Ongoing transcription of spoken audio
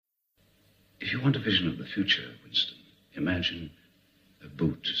If you want a vision of the future, Winston, imagine a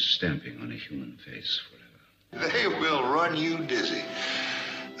boot stamping on a human face forever. They will run you dizzy.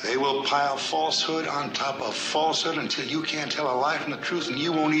 They will pile falsehood on top of falsehood until you can't tell a lie from the truth, and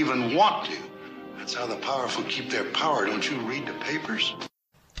you won't even want to. That's how the powerful keep their power. Don't you read the papers?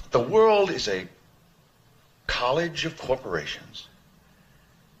 The world is a college of corporations,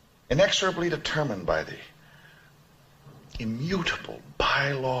 inexorably determined by the immutable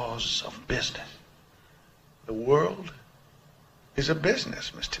bylaws of business. The world is a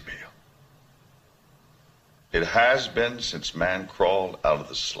business, Mr. Beale. It has been since man crawled out of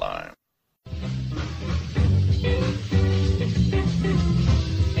the slime.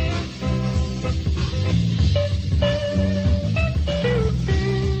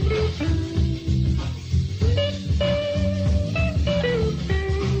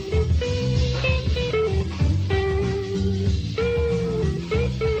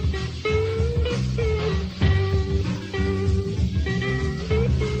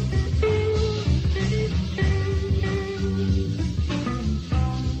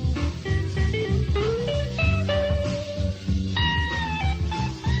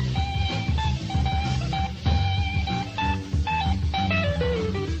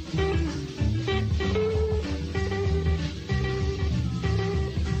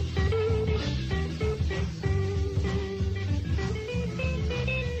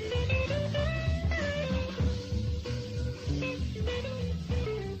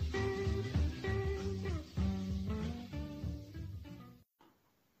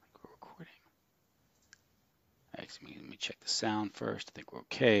 Let me check the sound first. I think we're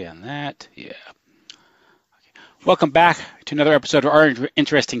okay on that. Yeah. Okay. Welcome back to another episode of Our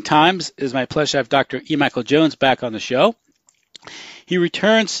Interesting Times. It is my pleasure to have Dr. E. Michael Jones back on the show. He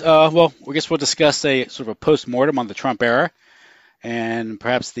returns, well, I guess we'll discuss a sort of a post-mortem on the Trump era and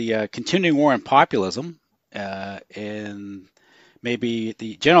perhaps the continuing war on populism and maybe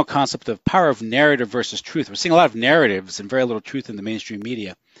the general concept of power of narrative versus truth. We're seeing a lot of narratives and very little truth in the mainstream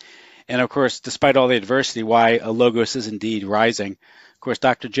media. And of course, despite all the adversity, why Logos is indeed rising. Of course,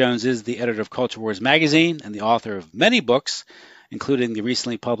 Dr. Jones is the editor of Culture Wars magazine and the author of many books, including the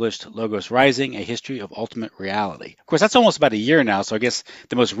recently published Logos Rising, A History of Ultimate Reality. Of course, that's almost about a year now, so I guess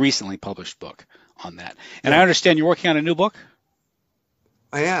the most recently published book on that. And I understand you're working on a new book?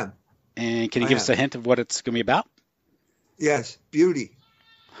 I am. And can you give us a hint of what it's going to be about? Yes, beauty.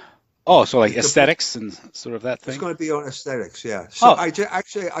 Oh, so like aesthetics and sort of that thing? It's going to be on aesthetics, yeah. So I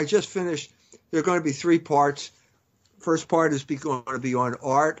just finished. There are going to be 3 parts. First part is going to be on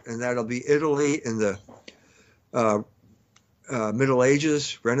art, and that'll be Italy in the Middle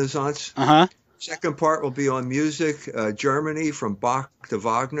Ages, Renaissance. Uh-huh. Second part will be on music, Germany from Bach to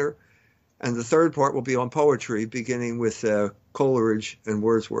Wagner. And the third part will be on poetry, beginning with Coleridge and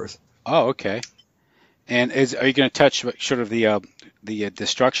Wordsworth. Oh, okay. And are you going to touch sort of the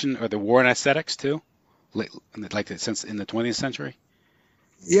destruction or the war in aesthetics too, like since in the 20th century?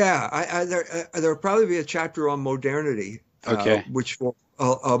 Yeah, there'll probably be a chapter on modernity, okay, which will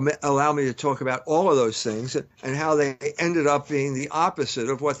allow me to talk about all of those things and how they ended up being the opposite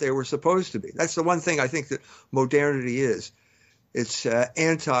of what they were supposed to be. That's the one thing I think that modernity is. It's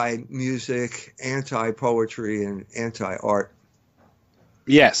anti-music, anti-poetry, and anti-art.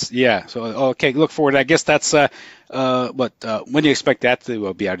 Yes, yeah. So, okay, look forward. I guess that's when do you expect that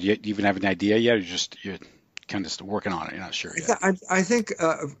to be out? Do you even have an idea yet? Or you're kind of just working on it. You're not sure yet. I think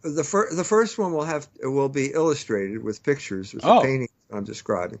the first one will be illustrated with pictures, with the paintings I'm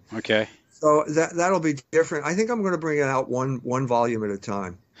describing. Okay. So that'll be different. I think I'm going to bring it out one volume at a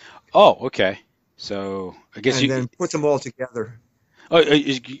time. Oh, okay. So I guess then put them all together. Oh,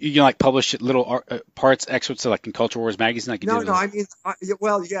 you like publish little parts, excerpts, like in Culture Wars magazine? Like I mean,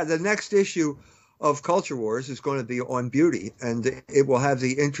 the next issue of Culture Wars is going to be on beauty, and it will have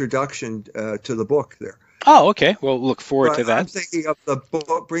the introduction to the book there. Oh, okay. Well, look forward to that. I'm thinking of the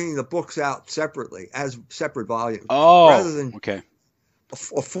book, bringing the books out separately as separate volumes. Oh, rather than okay. A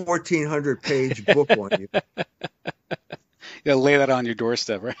 1,400-page book on you. Yeah, lay that on your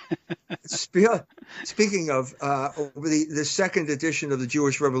doorstep, right? Speaking of, the second edition of the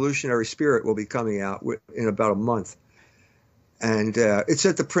Jewish Revolutionary Spirit will be coming out in about a month. And it's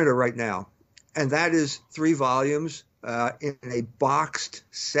at the printer right now. And that is 3 volumes in a boxed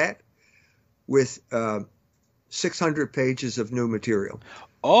set with 600 pages of new material.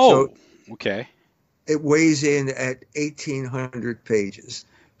 Oh, so okay. It weighs in at 1,800 pages,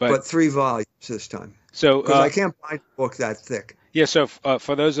 but 3 volumes this time. So because I can't find a book that thick. Yeah. So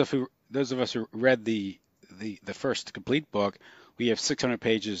for those of us who read the first complete book, we have 600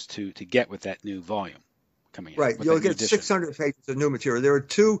 pages to get with that new volume. coming Right. out. With You'll a new get edition. 600 pages of new material. There are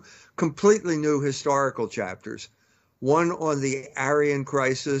two completely new historical chapters. One on the Aryan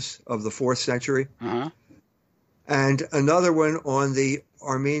crisis of the 4th century, Uh-huh. and another one on the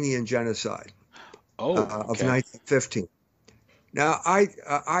Armenian genocide Oh, of okay. 1915. Now,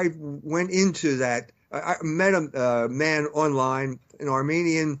 I went into that. I met a man online, an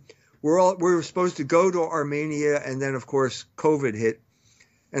Armenian. We were supposed to go to Armenia, and then, of course, COVID hit,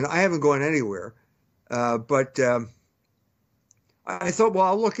 and I haven't gone anywhere. But I thought, well,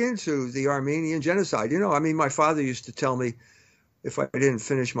 I'll look into the Armenian genocide. I mean, my father used to tell me if I didn't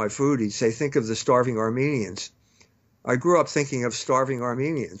finish my food, he'd say, think of the starving Armenians. I grew up thinking of starving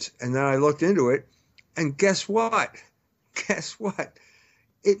Armenians. And then I looked into it, and guess what? Guess what?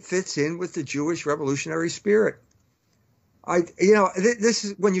 It fits in with the Jewish revolutionary spirit. This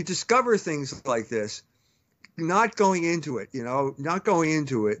is when you discover things like this, not going into it, not going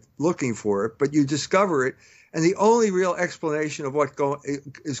into it looking for it, but you discover it. And the only real explanation of what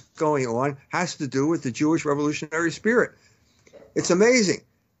is going on has to do with the Jewish revolutionary spirit. It's amazing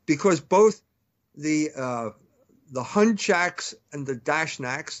because both the Hunchaks and the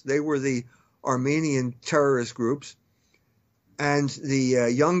Dashnaks, they were the Armenian terrorist groups, and the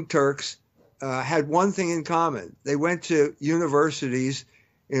Young Turks had one thing in common. They went to universities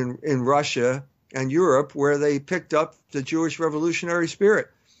in Russia and Europe where they picked up the Jewish revolutionary spirit.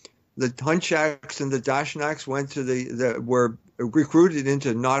 The Hunchaks and the Dashnaks went to were recruited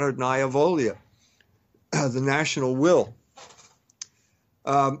into Narodnaya Volia, the national will.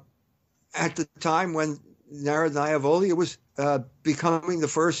 At the time when Narodnaya Volia was becoming the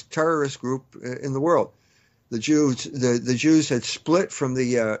first terrorist group in the world, the Jews had split from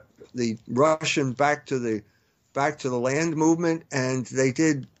the Russian back to the land movement, and they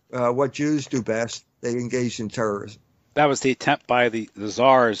did what Jews do best. They engaged in terrorism. That was the attempt by the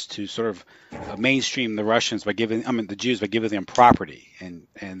czars to sort of mainstream the Russians by the Jews by giving them property, and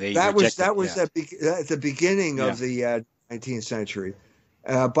they that was at the beginning Yeah. of the 19th century.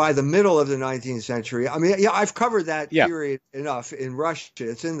 By the middle of the 19th century, I mean, yeah, I've covered that period enough in Russia.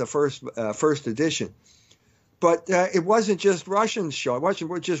 It's in the first edition. But it wasn't just Russians showing. It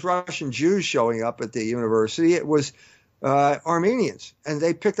wasn't just Russian Jews showing up at the university. It was Armenians, and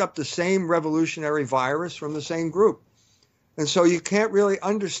they picked up the same revolutionary virus from the same group. And so you can't really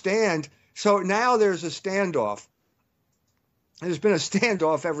understand. So now there's a standoff. There's been a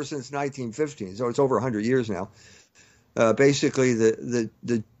standoff ever since 1915, so it's over 100 years now. Basically,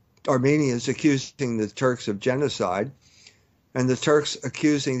 the Armenians accusing the Turks of genocide, and the Turks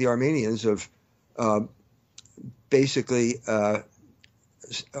accusing the Armenians of basically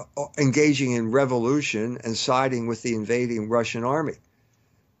engaging in revolution and siding with the invading Russian army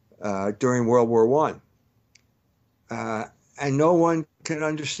during World War I. And no one can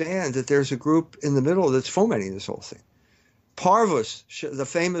understand that there's a group in the middle that's fomenting this whole thing. Parvus, the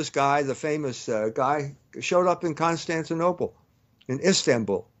famous guy, showed up in Constantinople, in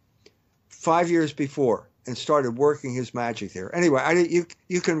Istanbul, 5 years before, and started working his magic there. Anyway,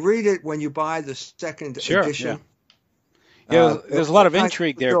 you can read it when you buy the second edition. Yeah, there's a lot of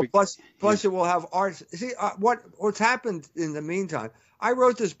intrigue there. Plus, it will have art. See, what's happened in the meantime? I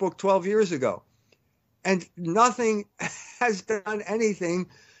wrote this book 12 years ago, and nothing has done anything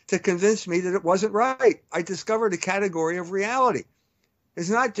to convince me that it wasn't right. I discovered a category of reality. It's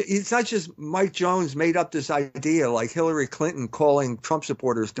not just Mike Jones made up this idea like Hillary Clinton calling Trump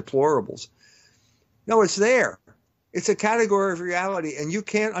supporters deplorables. No, it's there. It's a category of reality, and you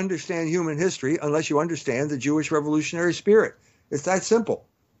can't understand human history unless you understand the Jewish revolutionary spirit. It's that simple.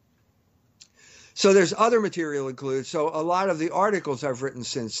 So there's other material included. So a lot of the articles I've written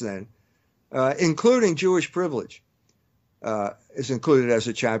since then, including Jewish Privilege, is included as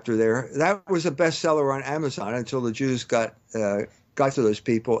a chapter there. That was a bestseller on Amazon until the Jews got to those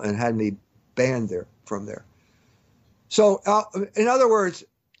people and had me banned from there. So in other words,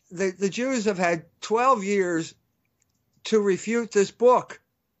 the Jews have had 12 years to refute this book.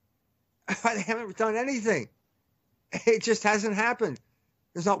 They haven't done anything. It just hasn't happened.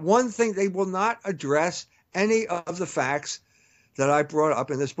 There's not one thing. They will not address any of the facts that I brought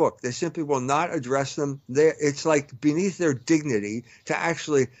up in this book. They simply will not address them. It's like beneath their dignity to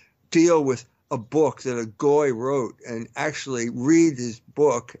actually deal with a book that a goy wrote and actually read his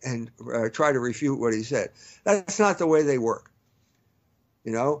book and try to refute what he said. That's not the way they work.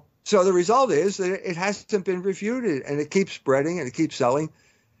 So the result is that it hasn't been refuted, and it keeps spreading and it keeps selling.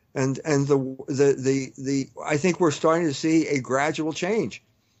 And I think we're starting to see a gradual change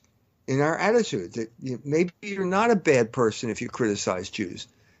in our attitude that maybe you're not a bad person if you criticize Jews.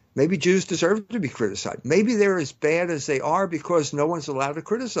 Maybe Jews deserve to be criticized. Maybe they're as bad as they are because no one's allowed to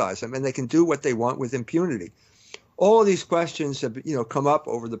criticize them, and they can do what they want with impunity. All of these questions have, come up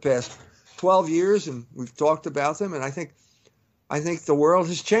over the past 12 years, and we've talked about them. And I think the world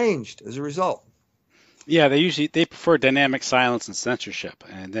has changed as a result. Yeah, they prefer dynamic silence and censorship,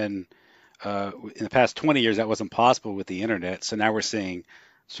 and then in the past 20 years that wasn't possible with the internet. So now we're seeing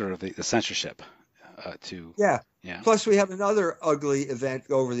sort of the censorship Yeah. Plus, we have another ugly event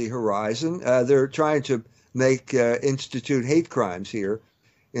over the horizon. They're trying to institute hate crimes here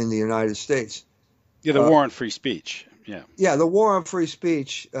in the United States. Yeah, the war on free speech. Yeah. Yeah, the war on free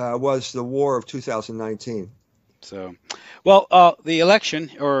speech was the war of 2019. So, well, the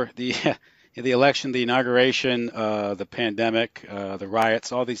election or the election, the inauguration, the pandemic, the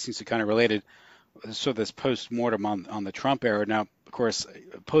riots, all these things are kind of related. So this post-mortem on the Trump era. Now, of course,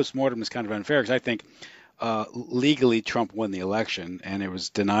 post-mortem is kind of unfair because I think legally Trump won the election and it was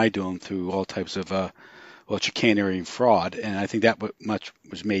denied to him through all types of chicanery and fraud. And I think that much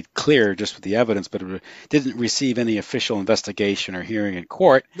was made clear just with the evidence, but it didn't receive any official investigation or hearing in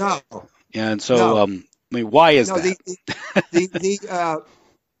court. No. And so, why is that?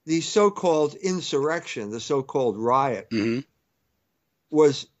 The so-called insurrection, the so-called riot,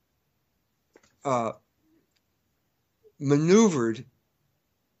 was maneuvered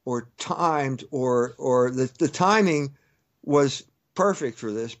or timed, or the timing was perfect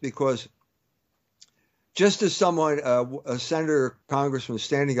for this, because just as someone, a senator or congressman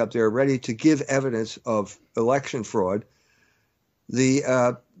standing up there ready to give evidence of election fraud,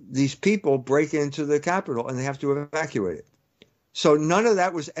 these people break into the Capitol and they have to evacuate it. So none of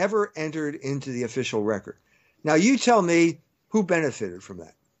that was ever entered into the official record. Now, you tell me who benefited from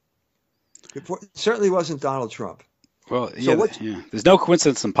that. It certainly wasn't Donald Trump. Well, there's no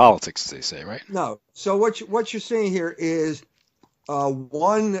coincidence in politics, they say, right? No. So what you're seeing here is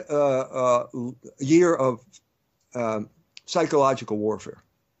one year of psychological warfare.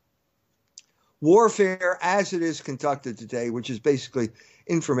 Warfare as it is conducted today, which is basically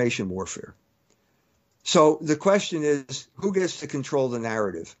information warfare. So the question is, who gets to control the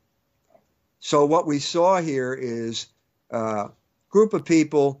narrative? So what we saw here is a group of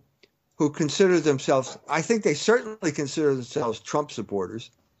people who consider themselves, I think they certainly consider themselves Trump supporters.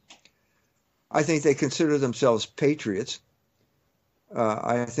 I think they consider themselves patriots.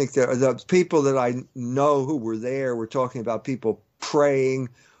 I think the people that I know who were there were talking about people praying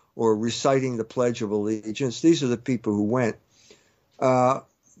or reciting the Pledge of Allegiance. These are the people who went.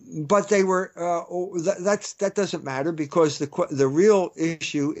 But they were, that doesn't matter, because the real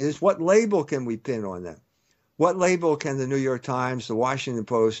issue is what label can we pin on them? What label can the New York Times, the Washington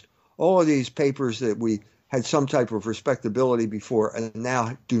Post, all of these papers that we had some type of respectability before and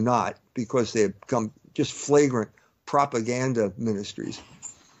now do not, because they have become just flagrant propaganda ministries,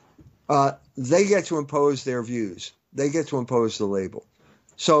 they get to impose their views. They get to impose the label.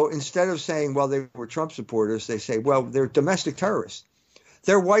 So instead of saying, well, they were Trump supporters, they say, well, they're domestic terrorists.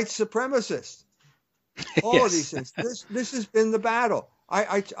 They're white supremacists. All of these things. This has been the battle.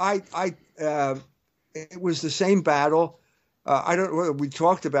 It was the same battle. I don't know, we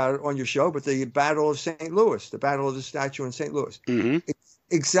talked about it on your show, but the Battle of St. Louis, the Battle of the Statue in St. Louis. It's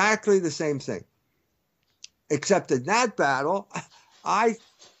exactly the same thing. Except in that battle, I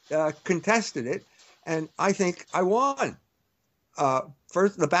contested it, and I think I won.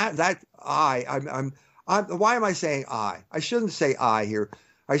 First, why am I saying I? I shouldn't say I here.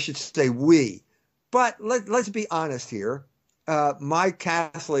 I should say we. But let's be honest here. My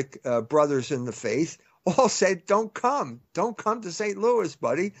Catholic brothers in the faith all said, don't come to St. Louis,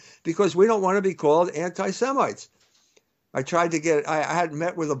 buddy, because we don't want to be called anti-Semites. I tried to get, I had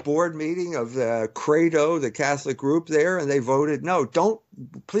met with a board meeting of the Credo, the Catholic group there, and they voted, no,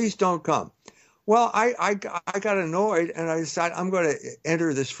 please don't come. Well, I got annoyed, and I decided I'm going to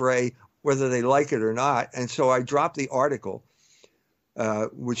enter this fray whether they like it or not. And so I dropped the article,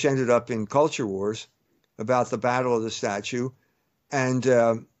 which ended up in Culture Wars, about the Battle of the Statue,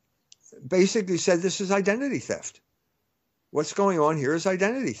 and basically said this is identity theft. What's going on here is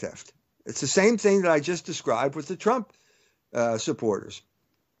identity theft. It's the same thing that I just described with the Trump supporters.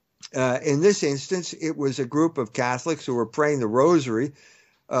 In this instance, it was a group of Catholics who were praying the rosary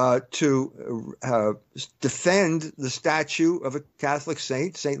to defend the statue of a Catholic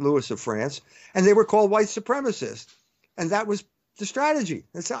saint, St. Louis of France, and they were called white supremacists. And that was the strategy.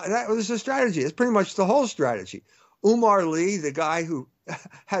 That was the strategy. It's pretty much the whole strategy. Umar Lee, the guy who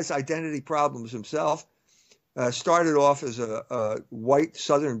has identity problems himself, started off as a white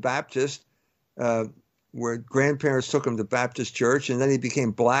Southern Baptist, where grandparents took him to Baptist church, and then he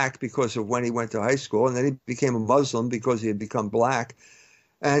became black because of when he went to high school, and then he became a Muslim because he had become black.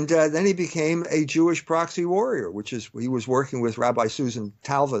 And then he became a Jewish proxy warrior, which is he was working with Rabbi Susan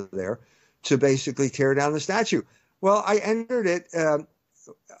Talva there to basically tear down the statue. Well, I entered it.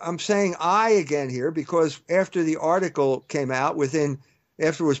 I'm saying I again here because after the article came out,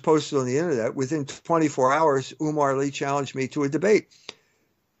 after it was posted on the internet, within 24 hours, Umar Lee challenged me to a debate.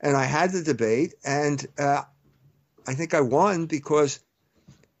 And I had the debate, and I think I won because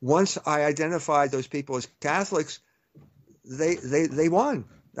once I identified those people as Catholics, they won.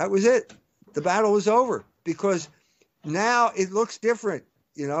 That was it. The battle was over because now it looks different,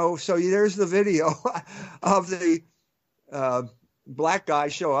 So there's the video of the black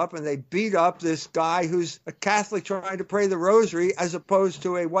guys show up and they beat up this guy who's a Catholic trying to pray the rosary as opposed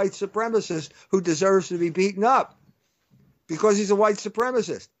to a white supremacist who deserves to be beaten up because he's a white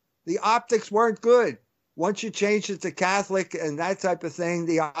supremacist. The optics weren't good. Once you changed it to Catholic and that type of thing,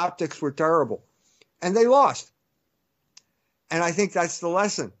 the optics were terrible. And they lost. And I think that's the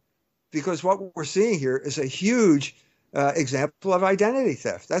lesson, because what we're seeing here is a huge example of identity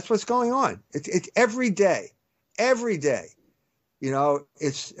theft. That's what's going on. It's every day. It's,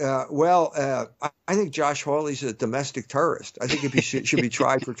 I think Josh Hawley's a domestic terrorist. I think he should be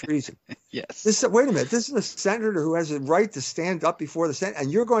tried for treason. Yes. Wait a minute. This is a senator who has a right to stand up before the Senate, and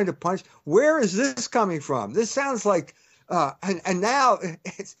you're going to punch. Where is this coming from? This sounds like, and now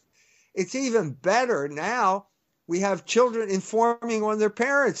it's even better. Now we have children informing on their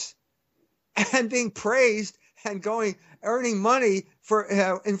parents and being praised and earning money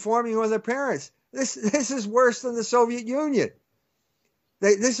for informing on their parents. This is worse than the Soviet Union.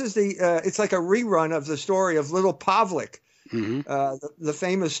 It's like a rerun of the story of little Pavlik, the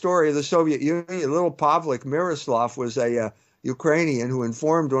famous story of the Soviet Union. Little Pavlik Miroslav was a Ukrainian who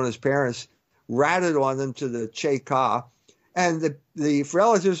informed on his parents, ratted on them to the Cheka, and the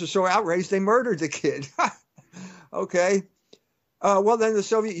relatives were so outraged they murdered the kid. Okay. Well, then the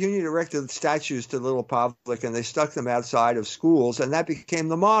Soviet Union erected statues to little Pavlik, and they stuck them outside of schools, and that became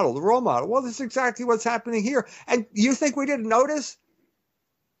the model, the role model. Well, that's exactly what's happening here. And you think we didn't notice?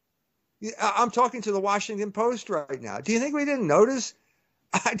 I'm talking to the Washington Post right now. Do you think we didn't notice?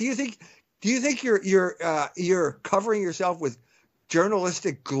 Do you think you're covering yourself with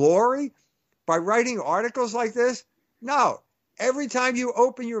journalistic glory by writing articles like this? No. Every time you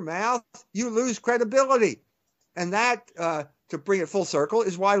open your mouth, you lose credibility. And that, to bring it full circle,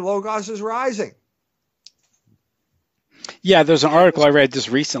 is why Logos is rising. Yeah, there's an article I read just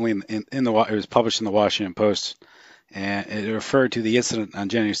recently it was published in the Washington Post, and it referred to the incident on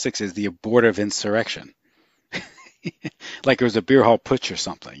January 6th as the abortive insurrection. Like it was a beer hall putsch or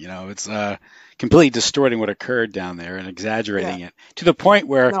something. It's completely distorting what occurred down there and exaggerating it to the point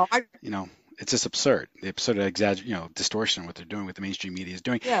where, it's just absurd. The absurd distortion of what they're doing, what the mainstream media is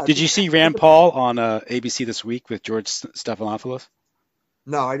doing. Yeah, Did you see Rand Paul on ABC this week with George Stephanopoulos?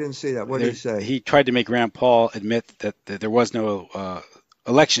 No, I didn't see that. What did he say? He tried to make Rand Paul admit that there was no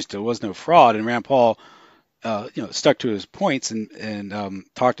election, still was no fraud, and Rand Paul, stuck to his points and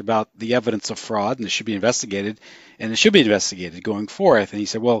talked about the evidence of fraud, and it should be investigated, going forth. And he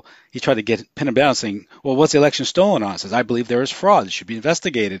said, well, he tried to pin him down, saying, well, what's the election stolen on? He says, I believe there is fraud. It should be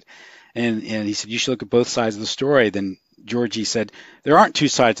investigated. And he said, you should look at both sides of the story. Then Georgie said, there aren't two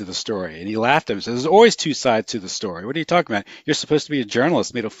sides of the story. And he laughed at him and said, there's always two sides to the story. What are you talking about? You're supposed to be a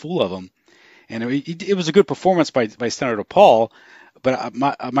journalist, made a fool of him. And it was a good performance by Senator Paul. But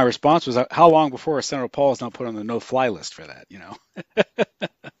my response was, how long before Senator Paul is not put on the no-fly list for that,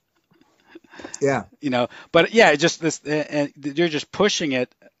 Yeah. But yeah, just this, and you're just pushing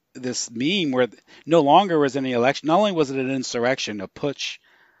it, this meme where no longer was any election. Not only was it an insurrection, a putsch,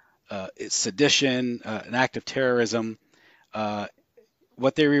 it's sedition, an act of terrorism.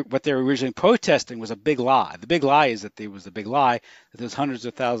 What they were originally protesting was a big lie. The big lie is that there was a big lie, that there's hundreds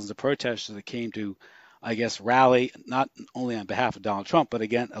of thousands of protesters that came to, I guess, rally not only on behalf of Donald Trump, but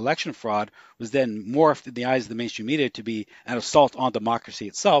again, election fraud was then morphed in the eyes of the mainstream media to be an assault on democracy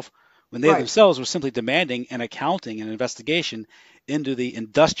itself, when they themselves were simply demanding an accounting and investigation into the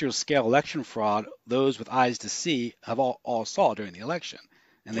industrial scale election fraud those with eyes to see have all saw during the election.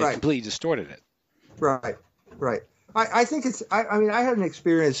 And they completely distorted it. Right. I think I had an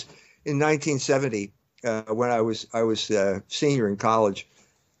experience in 1970 when I was senior in college,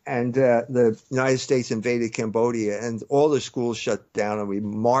 and the United States invaded Cambodia, and all the schools shut down, and we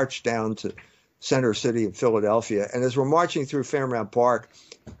marched down to Center City in Philadelphia. And as we're marching through Fairmount Park,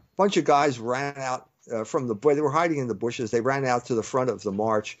 a bunch of guys ran out from the they were hiding in the bushes. They ran out to the front of the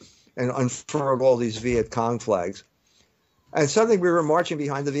march and unfurled all these Viet Cong flags. And suddenly we were marching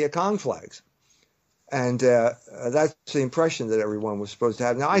behind the Viet Cong flags. And that's the impression that everyone was supposed to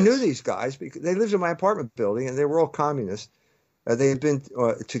have. Now, I knew these guys because they lived in my apartment building, and they were all communists. They've been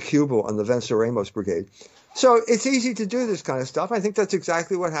to Cuba on the Venceremos Brigade. So it's easy to do this kind of stuff. I think that's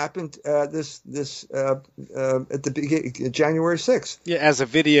exactly what happened at the beginning, January 6th. Yeah, as the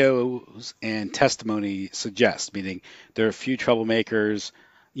videos and testimony suggest, meaning there are a few troublemakers,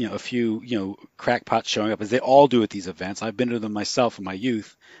 a few, crackpots showing up, as they all do at these events. I've been to them myself in my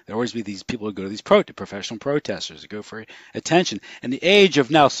youth. There always be these people who go to these professional protesters who go for attention. And the age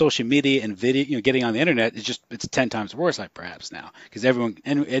of now social media and video, getting on the internet it's 10 times worse, perhaps now, because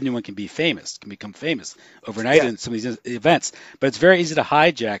anyone can be famous, can become famous overnight in some of these events. But it's very easy to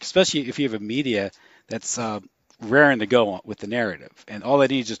hijack, especially if you have a media that's raring to go with the narrative, and all they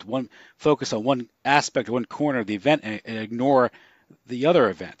need is just focus on one aspect or one corner of the event and ignore the other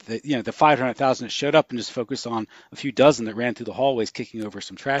event. The 500,000 that showed up and just focused on a few dozen that ran through the hallways kicking over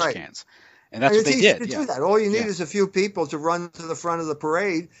some trash cans. And that's what they did. To do that. All you need is a few people to run to the front of the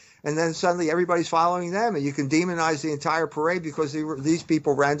parade, and then suddenly everybody's following them, and you can demonize the entire parade because these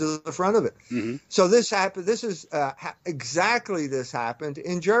people ran to the front of it. Mm-hmm. So this happened. This is exactly this happened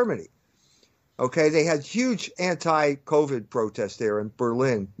in Germany. Okay, they had huge anti-COVID protests there in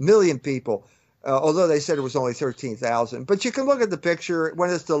Berlin, million people. Although they said it was only 13,000. But you can look at the picture.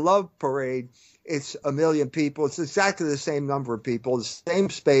 When it's the Love Parade, it's a million people. It's exactly the same number of people, the same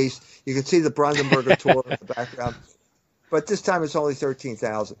space. You can see the Brandenburger Tor in the background. But this time it's only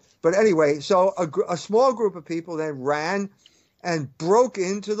 13,000. But anyway, so a small group of people then ran and broke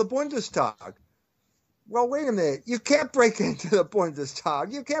into the Bundestag. Well, wait a minute. You can't break into the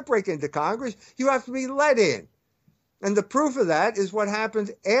Bundestag. You can't break into Congress. You have to be let in. And the proof of that is what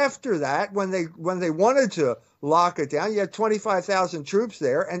happened after that when they wanted to lock it down. You had 25,000 troops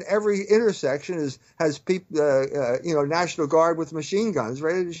there, and every intersection has people, National Guard with machine guns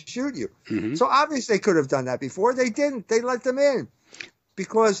ready to shoot you. Mm-hmm. So obviously they could have done that before. They didn't. They let them in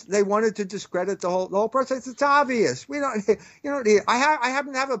because they wanted to discredit the whole process. It's obvious. We don't. You don't need. I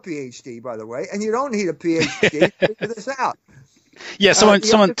happen to have a PhD, by the way, and you don't need a PhD to figure this out. Yeah.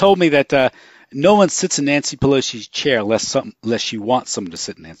 Someone told me that. No one sits in Nancy Pelosi's chair unless she wants someone to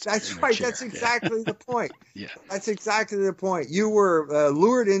sit in Nancy. That's right. Chair. That's exactly the point. Yeah. That's exactly the point. You were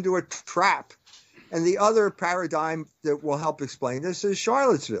lured into a trap. And the other paradigm that will help explain this is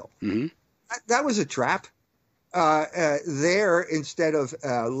Charlottesville. Mm-hmm. That was a trap. There, instead of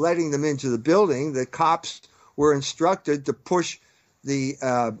letting them into the building, the cops were instructed to push the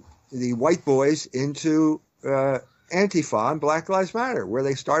white boys into Antifa and Black Lives Matter, where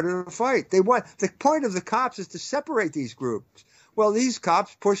they started a fight. The point of the cops is to separate these groups. Well, these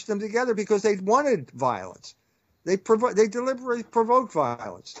cops pushed them together because they wanted violence. They deliberately provoked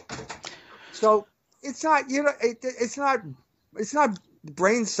violence. So it's not, it's not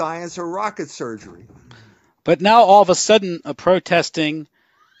brain science or rocket surgery. But now all of a sudden, protesting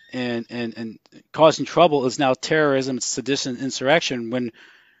and causing trouble is now terrorism, sedition, insurrection. When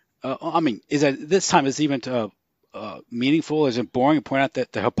is that this time is even meaningful? Is it boring to point out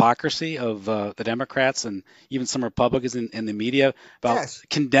that the hypocrisy of the Democrats and even some Republicans in the media about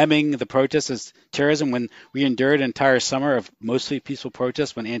condemning the protests as terrorism, when we endured an entire summer of mostly peaceful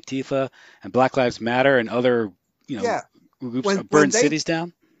protests when Antifa and Black Lives Matter and other groups burned cities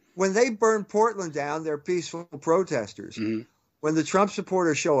down? When they burn Portland down, they're peaceful protesters. Mm-hmm. When the Trump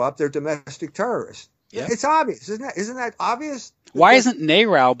supporters show up, they're domestic terrorists. Yeah. It's obvious, isn't it? Isn't that obvious? Why isn't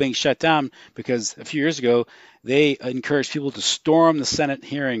NARAL being shut down? Because a few years ago, they encouraged people to storm the Senate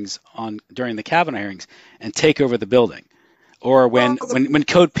hearings during the Kavanaugh hearings and take over the building, or when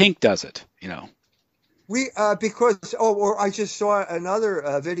Code Pink does it, Or I just saw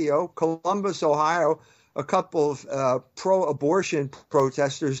another video, Columbus, Ohio. A couple of pro-abortion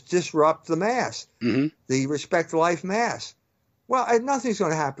protesters disrupt the mass, mm-hmm. the Respect Life mass. Well, nothing's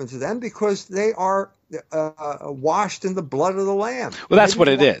going to happen to them because they are washed in the blood of the Lamb. Well, that's what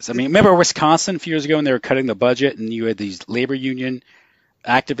it is. I mean, remember Wisconsin a few years ago when they were cutting the budget and you had these labor union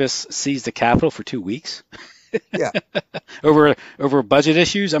activists seize the Capitol for 2 weeks? Yeah. over budget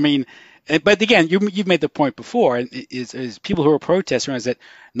issues? I mean, but again, you've made the point before, is people who are protesting is that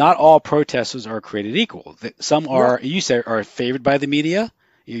not all protesters are created equal. That some are, you said, are favored by the media.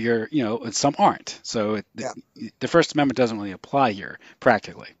 And some aren't. So the First Amendment doesn't really apply here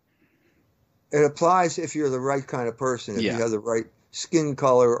practically. It applies if you're the right kind of person, if you have the right skin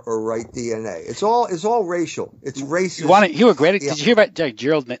color or right DNA. It's all racial. It's racist. Did you hear about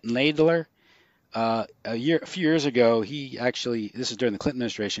Gerald Nadler? A few years ago, he actually, this is during the Clinton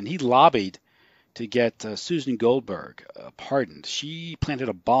administration, he lobbied to get Susan Goldberg pardoned. She planted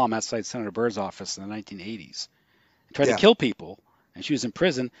a bomb outside Senator Byrd's office in the 1980s and tried to kill people. And she was in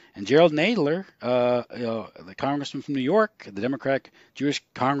prison. And Gerald Nadler, the congressman from New York, the Democratic Jewish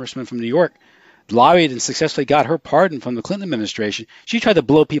congressman from New York, lobbied and successfully got her pardon from the Clinton administration. She tried to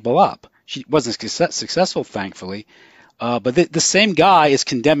blow people up. She wasn't successful, thankfully. But the same guy is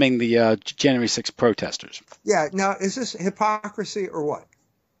condemning the January 6th protesters. Yeah. Now, is this hypocrisy or what?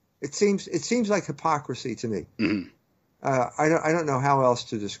 It seems like hypocrisy to me. Mm-hmm. I don't know how else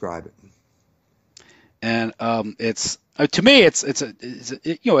to describe it. And it's to me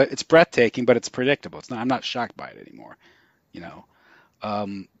it's breathtaking, but it's predictable. It's not. I'm not shocked by it anymore.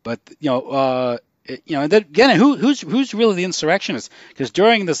 And then again, who's really the insurrectionist? Because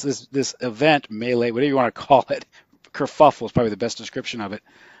during this event, melee, whatever you want to call it, kerfuffle is probably the best description of it.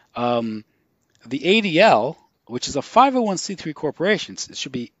 The ADL, which is a 501c3 corporation, it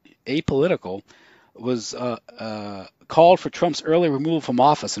should be apolitical, was called for Trump's early removal from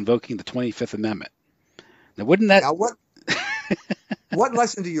office, invoking the 25th Amendment. Now, wouldn't that? Now, what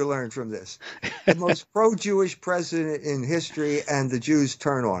lesson do you learn from this? The most pro-Jewish president in history, and the Jews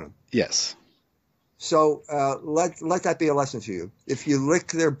turn on him. Yes. So let that be a lesson to you. If you lick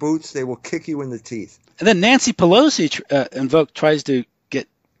their boots, they will kick you in the teeth. And then Nancy Pelosi tries to get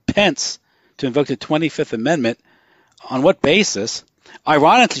Pence to invoke the 25th Amendment. On what basis?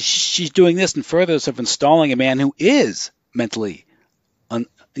 Ironically, she's doing this in furtherance of installing a man who is mentally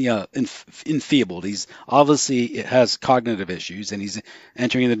enfeebled. He's obviously has cognitive issues, and he's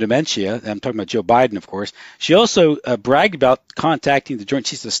entering into dementia. I'm talking about Joe Biden, of course. She also bragged about contacting the Joint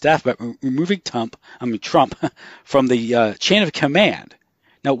Chiefs of Staff about removing Trump from the chain of command.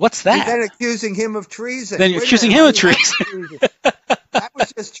 Now, what's that? And then accusing him of treason. Then you're accusing him of treason. That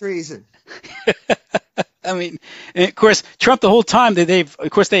was just treason. I mean, and of course, Trump the whole time I think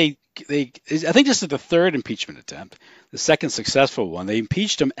this is the third impeachment attempt, the second successful one. They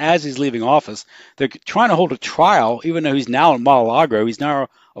impeached him as he's leaving office. They're trying to hold a trial, even though he's now in Mar-a-Lago. He's now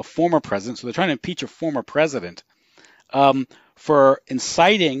a former president, so they're trying to impeach a former president for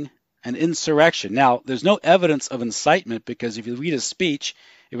inciting an insurrection. Now, there's no evidence of incitement because if you read his speech,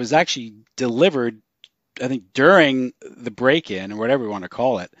 it was actually delivered, I think, during the break-in or whatever you want to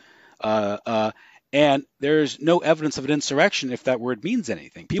call it. And there's no evidence of an insurrection if that word means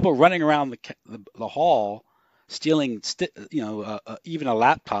anything. People running around the hall, stealing, even a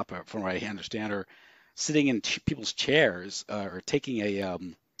laptop, from what I understand, or sitting in people's chairs, or taking a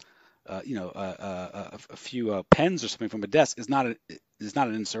few pens or something from a desk is not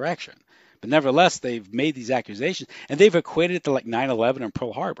an insurrection. But nevertheless, they've made these accusations, and they've equated it to like 9/11 and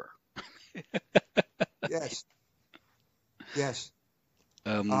Pearl Harbor. Yes. Yes.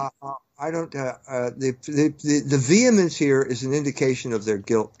 I don't. The vehemence here is an indication of their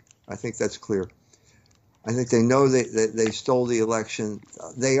guilt. I think that's clear. I think they know they stole the election.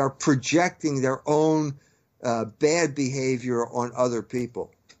 They are projecting their own bad behavior on other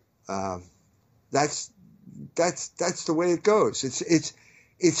people. That's the way it goes. It's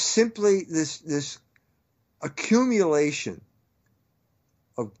simply this accumulation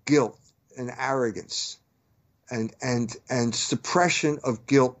of guilt and arrogance. And suppression of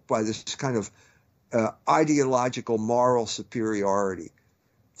guilt by this kind of ideological moral superiority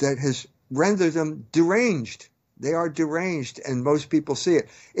that has rendered them deranged. They are deranged, and most people see it.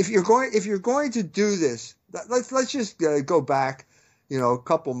 If you're going to do this, let's just go back, a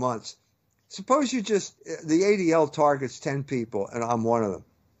couple months. Suppose the ADL targets 10 people, and I'm one of them.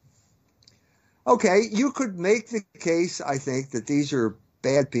 Okay, you could make the case, I think, that these are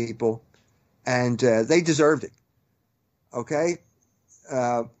bad people, and they deserved it. Okay,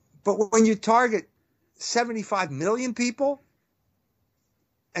 but when you target 75 million people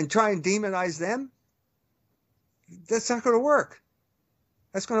and try and demonize them, that's not going to work.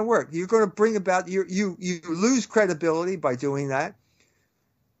 That's going to work. You're going to bring about you lose credibility by doing that.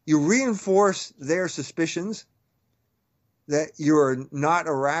 You reinforce their suspicions that you're not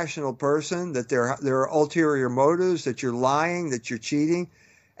a rational person, that there are ulterior motives, that you're lying, that you're cheating.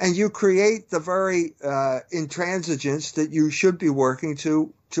 And you create the very intransigence that you should be working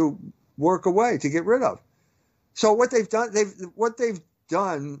to work away, to get rid of. So what they've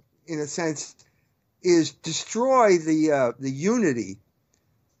done, in a sense, is destroy the unity.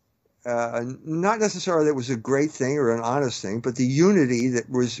 Not necessarily that it was a great thing or an honest thing, but the unity that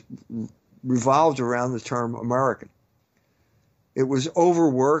was revolved around the term American. It was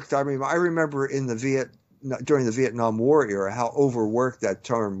overworked. I mean, I remember during the Vietnam War era, how overworked that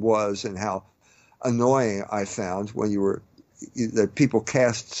term was and how annoying I found when that people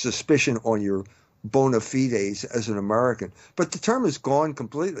cast suspicion on your bona fides as an American. But the term is gone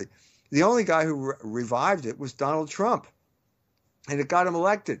completely. The only guy who revived it was Donald Trump, and it got him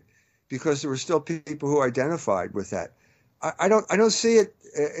elected because there were still people who identified with that. I don't see it.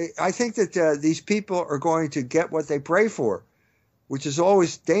 I think that these people are going to get what they pray for, which is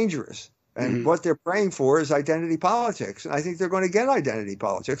always dangerous. And what they're praying for is identity politics. And I think they're going to get identity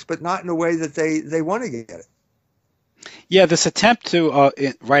politics, but not in a way that they want to get it. Yeah, this attempt to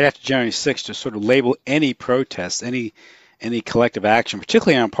right after January 6th to sort of label any protest, any collective action,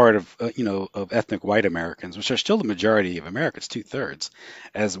 particularly on part of of ethnic white Americans, which are still the majority of Americans, 2/3,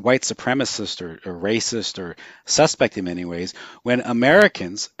 as white supremacist or racist or suspect in many ways, when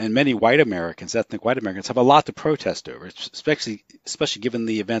Americans and many white Americans, ethnic white Americans, have a lot to protest over, especially given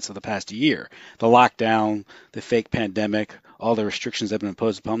the events of the past year, the lockdown, the fake pandemic, all the restrictions that have been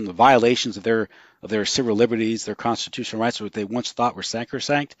imposed upon them, the violations of their civil liberties, their constitutional rights, what they once thought were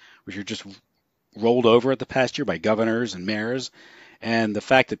sacrosanct, which are just rolled over the past year by governors and mayors, and the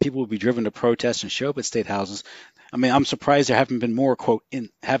fact that people will be driven to protest and show up at state houses. I mean, I'm surprised there haven't been more quote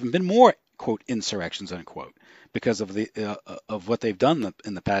insurrections unquote because of the of what they've done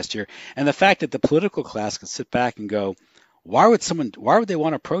in the past year, and the fact that the political class can sit back and go, why would they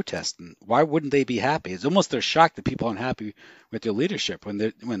want to protest, and why wouldn't they be happy? It's almost they're shocked that people aren't happy with their leadership when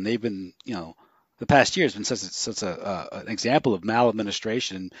they've been the past year has been such an example of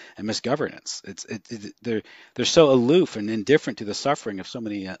maladministration and misgovernance. They're so aloof and indifferent to the suffering of so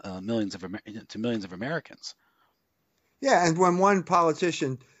many millions of Americans. Yeah, and when one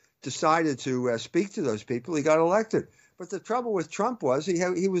politician decided to speak to those people, he got elected. But the trouble with Trump was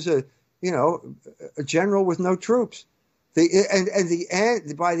he was a general with no troops. By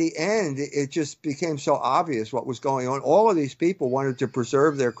the end, it just became so obvious what was going on. All of these people wanted to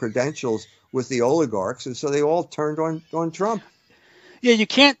preserve their credentials with the oligarchs, and so they all turned on Trump. Yeah, you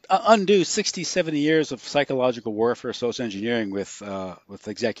can't undo 60, 70 years of psychological warfare, social engineering with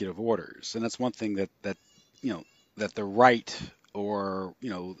executive orders, and that's one thing that the right or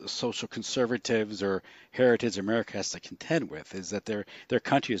social conservatives or Heritage America has to contend with, is that their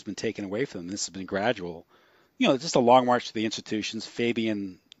country has been taken away from them. This has been gradual. Just a long march to the institutions,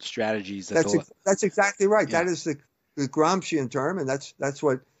 Fabian strategies. That's exactly right. Yeah. That is the Gramscian term, and that's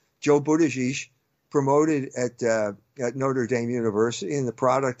what Joe Buttigieg promoted at Notre Dame University. And the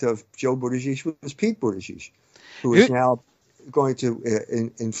product of Joe Buttigieg was Pete Buttigieg, who is now going to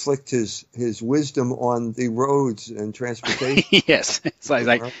inflict his wisdom on the roads and transportation. Yes, it's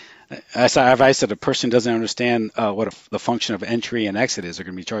like I said, a person doesn't understand what the function of entry and exit is. They're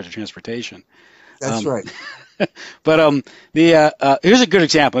going to be charged with transportation. That's right. But here's a good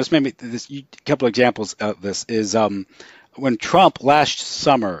example. This maybe a couple of examples of this is when Trump last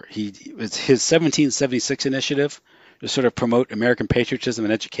summer, it was his 1776 initiative to sort of promote American patriotism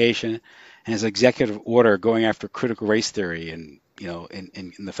and education, and his executive order going after critical race theory and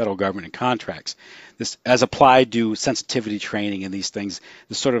in the federal government and contracts. This as applied to sensitivity training and these things.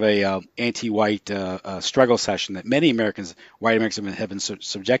 This sort of a anti-white struggle session that many white Americans have been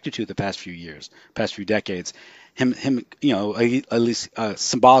subjected to the past few decades. Him at least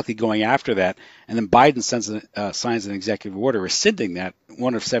symbolically going after that, and then Biden signs an executive order rescinding that.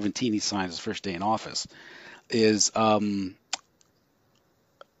 One of 17 he signs his first day in office. This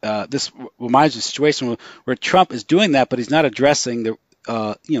reminds me of a situation where Trump is doing that, but he's not addressing the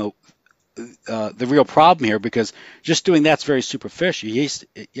real problem here, because just doing that's very superficial.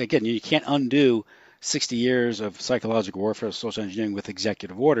 Again, you can't undo 60 years of psychological warfare, social engineering with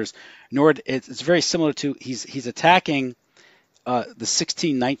executive orders. Nor it's very similar to he's attacking the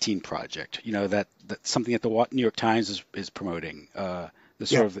 1619 Project. That something that the New York Times is promoting. The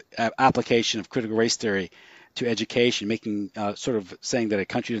sort of application of critical race theory to education, making sort of saying that a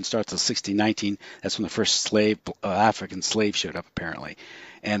country didn't start until 1619. That's when the first African slave showed up, apparently.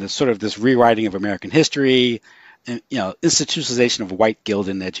 And it's sort of this rewriting of American history, and, institutionalization of white guilt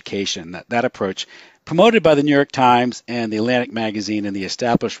in education. That approach, promoted by the New York Times and the Atlantic magazine and the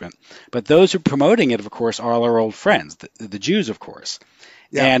establishment. But those who are promoting it, of course, are all our old friends, the Jews, of course.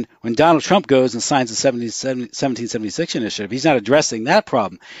 Yeah. And when Donald Trump goes and signs the 1776 initiative, he's not addressing that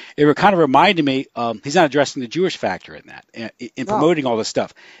problem. It kind of reminded me, he's not addressing the Jewish factor in that, in promoting all this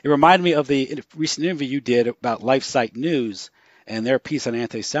stuff. It reminded me of the recent interview you did about LifeSite News and their piece on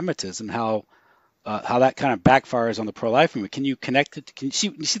anti-Semitism, how that kind of backfires on the pro-life movement. Can you connect it? Can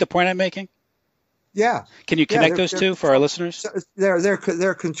you see the point I'm making? Yeah. Can you connect those two for our listeners? They're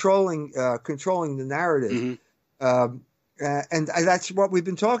controlling the narrative. Mm-hmm. And that's what we've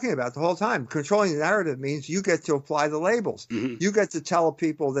been talking about the whole time. Controlling the narrative means you get to apply the labels. Mm-hmm. You get to tell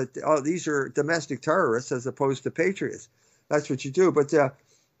people that, these are domestic terrorists as opposed to patriots. That's what you do. But so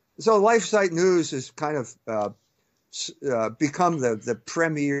LifeSite News has kind of become the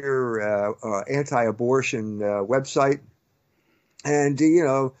premier anti-abortion website. And,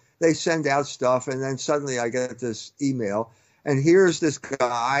 they send out stuff, and then suddenly I get this email. And here's this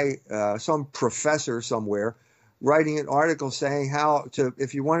guy, some professor somewhere, writing an article saying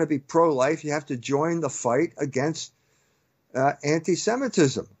if you want to be pro-life, you have to join the fight against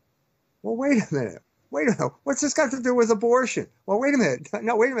anti-Semitism. Well, wait a minute. What's this got to do with abortion? Well, wait a minute.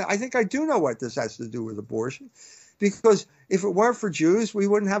 No, wait a minute. I think I do know what this has to do with abortion, because if it weren't for Jews, we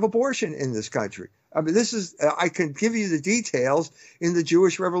wouldn't have abortion in this country. I mean, I can give you the details in the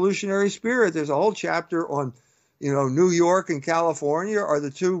Jewish Revolutionary Spirit. There's a whole chapter on, New York and California are the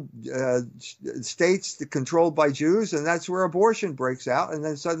two states controlled by Jews, and that's where abortion breaks out. And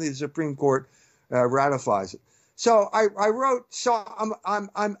then suddenly the Supreme Court ratifies it. So I wrote. So I'm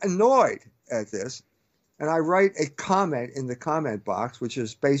annoyed at this, and I write a comment in the comment box, which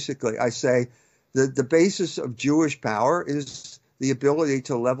is basically I say that the basis of Jewish power is the ability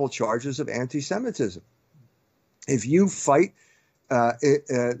to level charges of anti-Semitism. If you fight,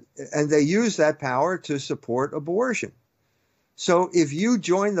 and they use that power to support abortion. So if you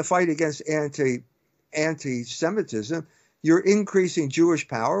join the fight against anti-Semitism, you're increasing Jewish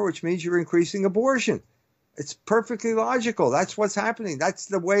power, which means you're increasing abortion. It's perfectly logical. That's what's happening. That's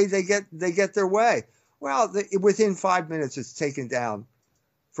the way they get their way. Well, within 5 minutes, it's taken down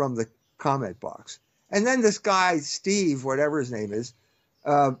from the comment box. And then this guy, Steve, whatever his name is,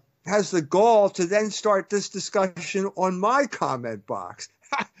 has the gall to then start this discussion on my comment box.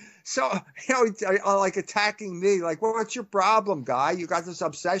 So, like attacking me, like, well, what's your problem, guy? You got this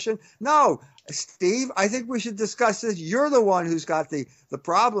obsession? No, Steve, I think we should discuss this. You're the one who's got the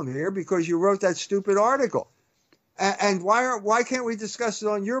problem here because you wrote that stupid article. And why can't we discuss it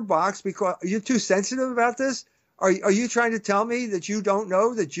on your box? Because are you too sensitive about this? Are you trying to tell me that you don't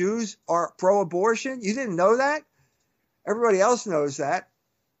know that Jews are pro-abortion? You didn't know that? Everybody else knows that.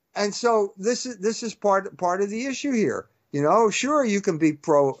 And so this is part of the issue here. Sure, you can be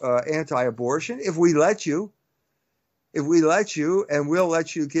anti-abortion if we let you. If we let you, and we'll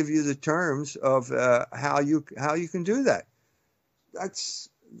let you give you the terms of how you can do that. That's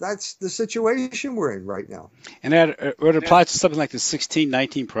the situation we're in right now. And that would apply to something like the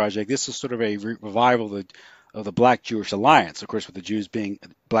 1619 Project. This is sort of a revival of the Black Jewish Alliance, of course, with the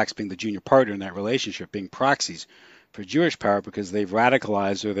blacks being the junior partner in that relationship, being proxies for Jewish power because they've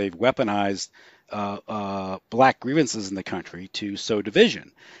radicalized or they've weaponized black grievances in the country to sow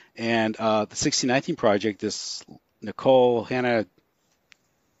division. And the 1619 Project, this Nicole Hannah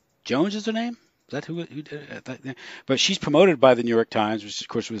Jones is her name? Is that who did it? But she's promoted by the New York Times,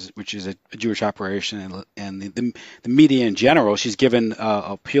 which is a Jewish operation, and the media in general. She's given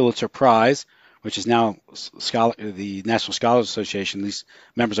a Pulitzer Prize, which is now the National Scholars Association. These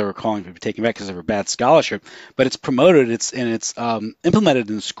members are calling for taking back because of her bad scholarship. But it's promoted. It's implemented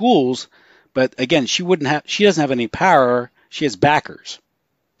in schools. But again, she doesn't have any power. She has backers.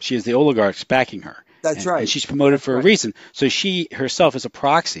 She has the oligarchs backing her. That's right. And she's promoted for a reason. So she herself is a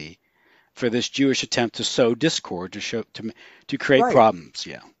proxy for this Jewish attempt to sow discord, to create problems.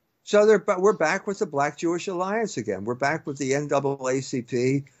 Yeah. So we're back with the Black Jewish Alliance again. We're back with the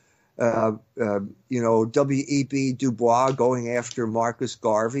NAACP. W.E.B. Du Bois going after Marcus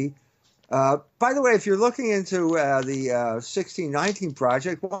Garvey. By the way, if you're looking into the 1619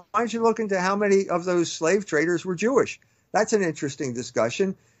 Project, why don't you look into how many of those slave traders were Jewish? That's an interesting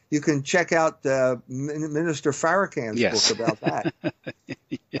discussion. You can check out Minister Farrakhan's book about that.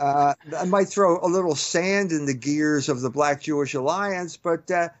 I might throw a little sand in the gears of the Black Jewish Alliance,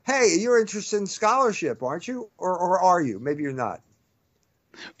 but hey, you're interested in scholarship, aren't you? Or are you? Maybe you're not.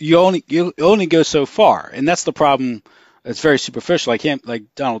 You only go so far, and that's the problem. It's very superficial. I can't,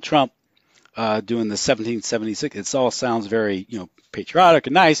 like Donald Trump doing the 1776. It all sounds very patriotic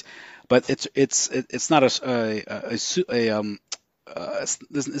and nice, but it's not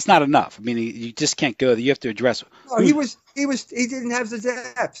it's not enough. I mean, you just can't go there. You have to address. No, he didn't have the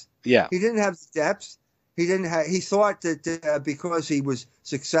depth. Yeah, he didn't have the depth. He thought that because he was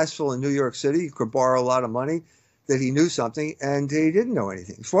successful in New York City, he could borrow a lot of money, that he knew something, and he didn't know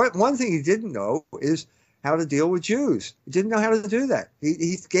anything. One thing he didn't know is how to deal with Jews. He didn't know how to do that.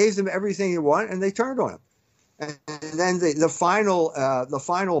 He gave them everything he wanted, and they turned on him. And then the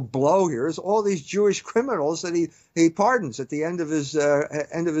final blow here is all these Jewish criminals that he pardons at the end of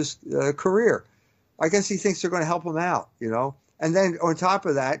his career. I guess he thinks they're going to help him out, And then on top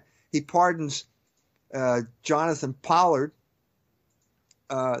of that, he pardons Jonathan Pollard,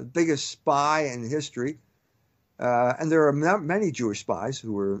 biggest spy in history. And there are many Jewish spies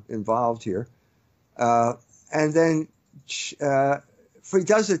who were involved here. And then he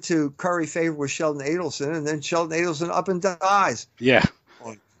does it to curry favor with Sheldon Adelson, and then Sheldon Adelson up and dies. Yeah.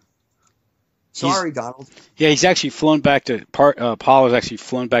 Sorry, Donald. Yeah, he's actually flown back to Pollard's actually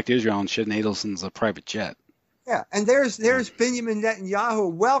flown back to Israel on Sheldon Adelson's private jet. Yeah, and there's Benjamin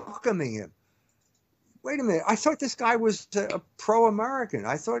Netanyahu welcoming him. wait a minute, I thought this guy was a pro-American.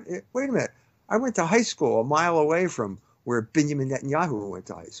 I thought, wait a minute, I went to high school a mile away from where Benjamin Netanyahu went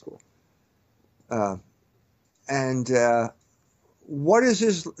to high school. What is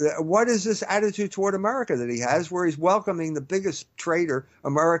this attitude toward America that he has, where he's welcoming the biggest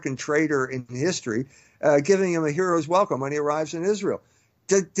American traitor in history, giving him a hero's welcome when he arrives in Israel?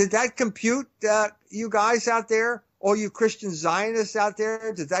 Did that compute, you guys out there, all you Christian Zionists out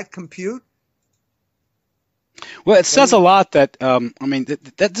there? Did that compute? Well, it says a lot that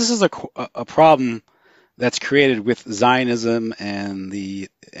that this is a problem that's created with Zionism and the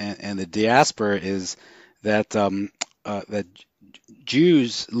diaspora, is that that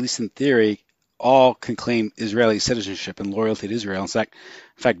Jews, at least in theory, all can claim Israeli citizenship and loyalty to Israel. In fact,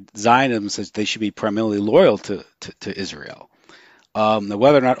 Zionism says they should be primarily loyal to Israel. Now,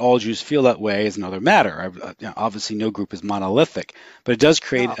 whether or not all Jews feel that way is another matter. Obviously, no group is monolithic, but it does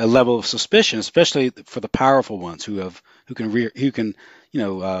create a level of suspicion, especially for the powerful ones who can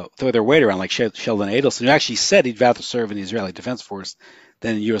throw their weight around, like Sheldon Adelson, who actually said he'd rather serve in the Israeli Defense Force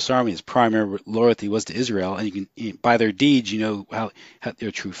than the U.S. Army. His primary loyalty was to Israel, and you can, by their deeds, you know how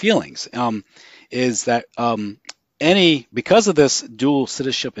their true feelings. Is that because of this dual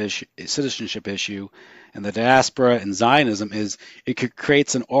citizenship issue, and the diaspora and Zionism, it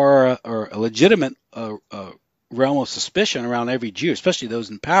creates an aura or a legitimate realm of suspicion around every Jew, especially those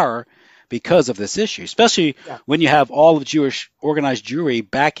in power, because of this issue. Especially when you have all of Jewish organized Jewry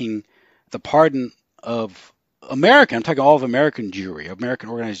backing the pardon of America. I'm talking all of American Jewry, American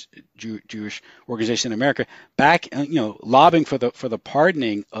organized Jewish organization in America, lobbying for the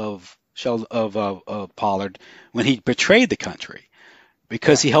pardoning of Pollard when he betrayed the country,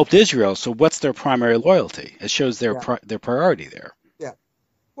 because he helped Israel. So what's their primary loyalty? It shows their priority there. Yeah.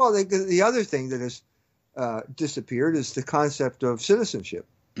 Well, the other thing that has disappeared is the concept of citizenship.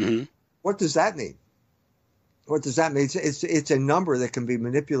 Mm-hmm. What does that mean? What does that mean? It's a number that can be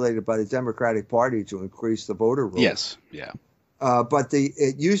manipulated by the Democratic Party to increase the voter roll. Yes. Yeah. But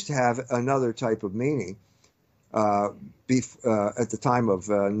it used to have another type of meaning. At the time of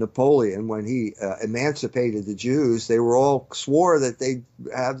Napoleon, when he emancipated the Jews, they all swore that they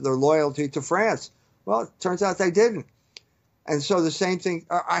have their loyalty to France. Well, it turns out they didn't. And so the same thing.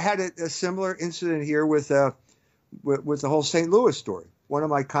 I had a similar incident here with the whole St. Louis story. One of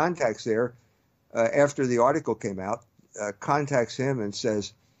my contacts there, after the article came out, contacts him and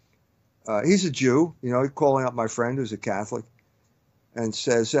says, he's a Jew, calling up my friend who's a Catholic, and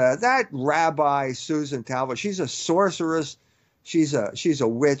says, that Rabbi Susan Talbot, she's a sorceress, she's a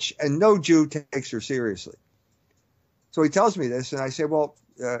witch, and no Jew takes her seriously. So he tells me this, and I say, well,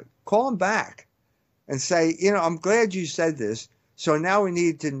 call him back and say, I'm glad you said this, so now we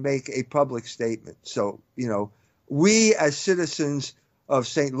need to make a public statement. So, we as citizens of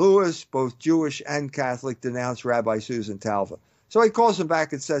St. Louis, both Jewish and Catholic, denounce Rabbi Susan Talbot. So he calls him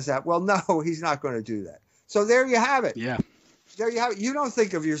back and says that, well, no, he's not going to do that. So there you have it. Yeah. There you have it. You don't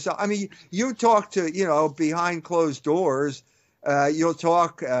think of yourself. I mean, you talk to, behind closed doors. You'll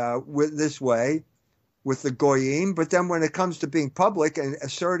talk this way with the Goyim. But then when it comes to being public and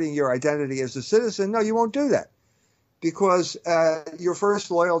asserting your identity as a citizen, no, you won't do that. Because your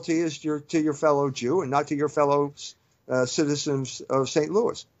first loyalty is to your fellow Jew and not to your fellow citizens of St.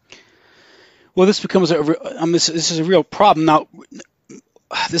 Louis. Well, this becomes this is a real problem. Now,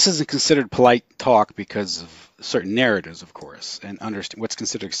 this isn't considered polite talk because of certain narratives, of course, and understand what's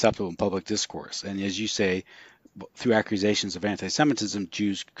considered acceptable in public discourse. And as you say, through accusations of anti-Semitism,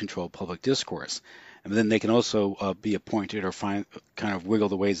 Jews control public discourse. And then they can also be appointed or kind of wiggle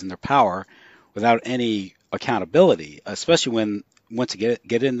the ways in their power without any accountability, especially when once you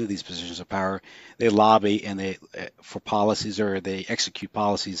get into these positions of power, they lobby and for policies, or they execute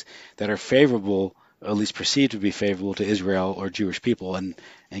policies that are favorable, or at least perceived to be favorable to Israel or Jewish people, and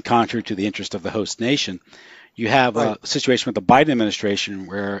contrary to the interest of the host nation. You have a situation with the Biden administration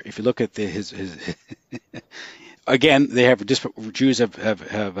where, if you look at his again, they have Jews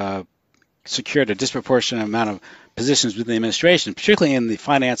have secured a disproportionate amount of positions within the administration, particularly in the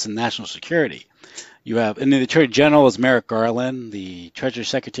finance and national security. You have, and the Attorney General is Merrick Garland. The Treasury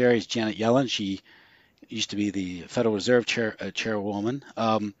Secretary is Janet Yellen. She used to be the Federal Reserve chairwoman.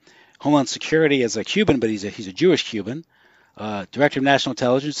 Homeland Security is a Cuban, but he's a Jewish Cuban. Director of National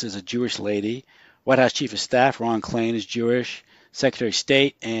Intelligence is a Jewish lady. White House Chief of Staff Ron Klain is Jewish. Secretary of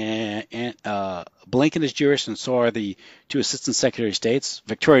State and Blinken is Jewish, and so are the two Assistant Secretary of States.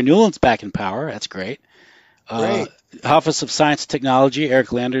 Victoria Nuland's back in power. That's great. Office of Science and Technology,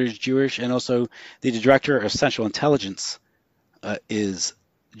 Eric Lander is Jewish, and also the Director of Central Intelligence is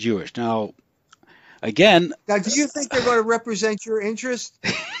Jewish. Now, again... Now, do you think they're going to represent your interests?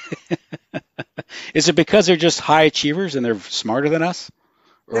 Is it because they're just high achievers and they're smarter than us?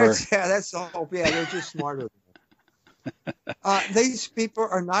 Or That's the whole. Yeah, they're just smarter. These people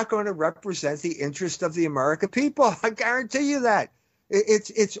are not going to represent the interest of the American people. I guarantee you that.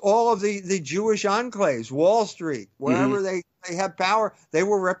 It's all of the Jewish enclaves, Wall Street, wherever they have power, they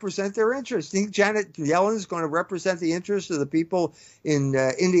will represent their interests. Think Janet Yellen is going to represent the interests of the people in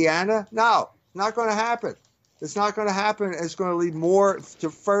Indiana? No, not going to happen. It's not going to happen. It's going to lead more to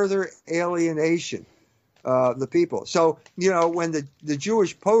further alienation of the people. So, when the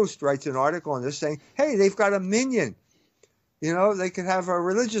Jewish Post writes an article on this saying, hey, they've got a minyan. They could have a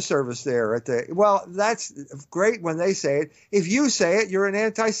religious service there well, that's great when they say it. If you say it, you're an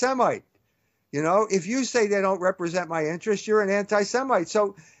anti-Semite. If you say they don't represent my interest, you're an anti-Semite.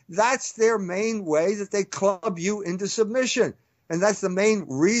 So that's their main way that they club you into submission. And that's the main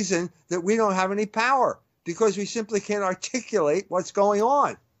reason that we don't have any power, because we simply can't articulate what's going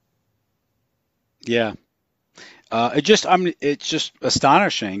on. Yeah. It's just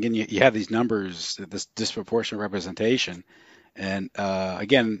astonishing. And you have these numbers, this disproportionate representation. And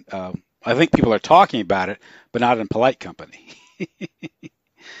again, I think people are talking about it, but not in polite company.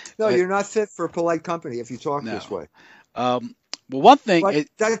 No, you're not fit for polite company if you talk this way. Well, one thing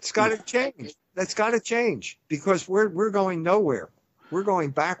that's got to change. That's got to change, because we're going nowhere. We're going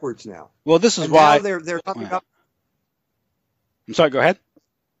backwards now. Well, this is why now they're coming up. I'm sorry. Go ahead.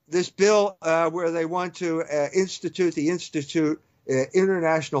 This bill where they want to institute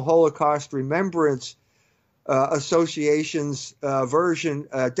International Holocaust Remembrance Association's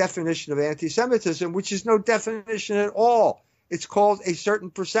definition of anti-Semitism, which is no definition at all. It's called a certain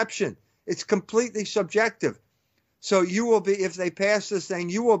perception. It's completely subjective. So you will be, if they pass this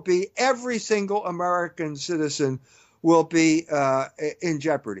thing, every single American citizen will be in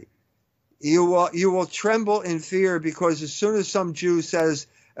jeopardy. You will tremble in fear, because as soon as some Jew says,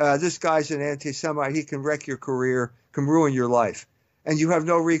 this guy's an anti-Semite, he can wreck your career, can ruin your life, and you have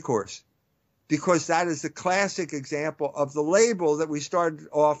no recourse, because that is the classic example of the label that we started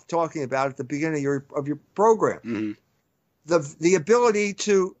off talking about at the beginning of your program. Mm-hmm. The ability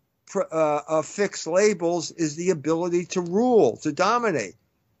to fix labels is the ability to rule, to dominate.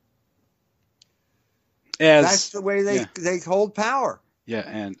 That's the way they hold power. Yeah,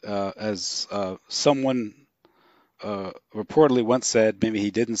 and as someone reportedly once said, maybe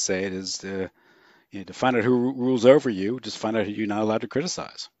he didn't say it, is to find out who rules over you, just find out who you're not allowed to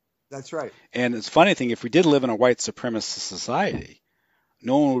criticize. That's right. And it's a funny thing, if we did live in a white supremacist society,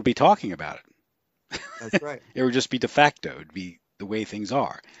 no one would be talking about it. That's right. It would just be de facto. It'd be the way things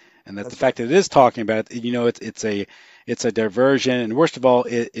are. And that the fact that it is talking about it, it's a diversion. And worst of all,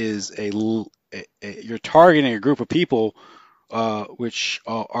 it is you're targeting a group of people which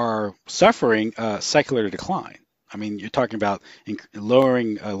are suffering secular decline. I mean, you're talking about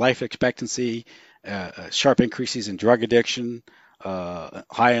lowering life expectancy, sharp increases in drug addiction,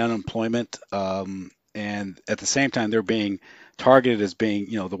 high unemployment, and at the same time, they're being targeted as being,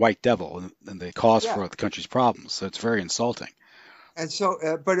 the white devil and the cause for the country's problems. So it's very insulting. And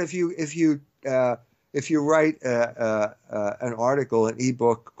so, but if you write an article, an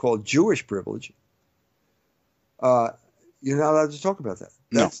ebook called Jewish Privilege, you're not allowed to talk about that.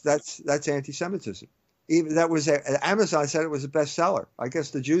 That's anti-Semitism. Even that was Amazon said it was a bestseller. I guess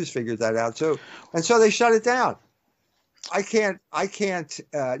the Jews figured that out too, and so they shut it down. I can't.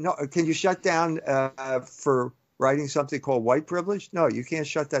 No, can you shut down for writing something called white privilege? No, you can't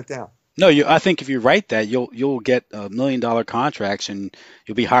shut that down. No, I think if you write that, you'll get $1 million contracts, and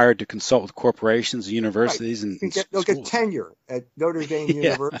you'll be hired to consult with corporations, and universities, and you'll get tenure at Notre Dame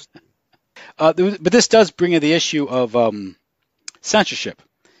University. But this does bring in the issue of censorship,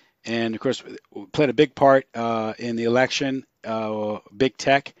 and of course, played a big part in the election. Big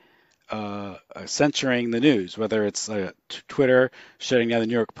tech censoring the news, whether it's Twitter shutting down the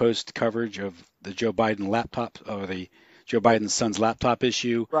New York Post coverage of the Joe Biden laptop or the Joe Biden's son's laptop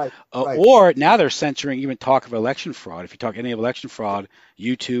issue, right. Or now they're censoring even talk of election fraud. If you talk any of election fraud,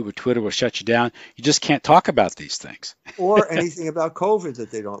 YouTube or Twitter will shut you down. You just can't talk about these things. Or anything about COVID that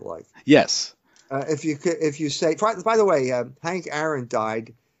they don't like. Yes. If you say, by the way, Hank Aaron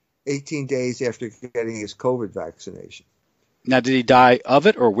died 18 days after getting his COVID vaccination. Now, did he die of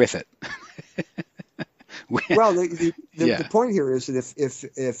it or with it? Well, the point here is that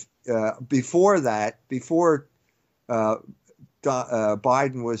if before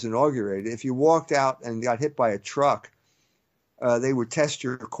Biden was inaugurated, if you walked out and got hit by a truck, they would test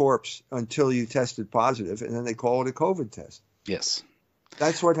your corpse until you tested positive, and then they call it a COVID test. Yes.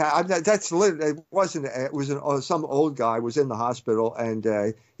 That's what happened. It wasn't. It was some old guy was in the hospital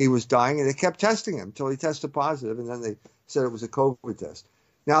and he was dying, and they kept testing him until he tested positive, and then they said it was a COVID test.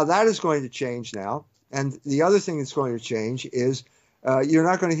 Now that is going to change now. And the other thing that's going to change is you're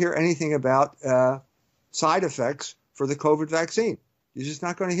not going to hear anything about side effects for the COVID vaccine. You're just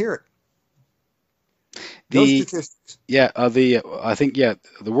not going to hear it. No statistics. I think the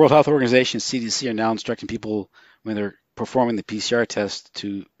World Health Organization, CDC, are now instructing people when they're performing the PCR test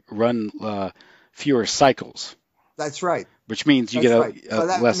to run fewer cycles. That's right. Which means you That's get so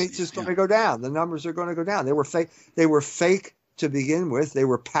that less. means it's going to go down. The numbers are going to go down. They were fake. They were fake to begin with. They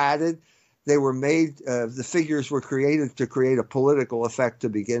were padded. They were made. The figures were created to create a political effect to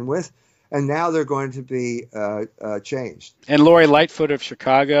begin with, and now they're going to be changed. And Lori Lightfoot of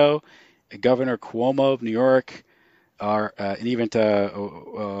Chicago, Governor Cuomo of New York, and even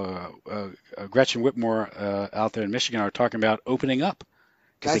Gretchen Whitmer out there in Michigan are talking about opening up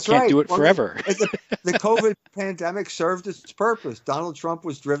because they can't do it forever. The COVID pandemic served its purpose. Donald Trump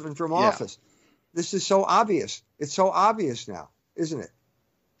was driven from office. This is so obvious. It's so obvious now, isn't it?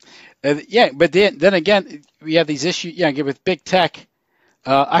 But then again, we have these issues. With big tech.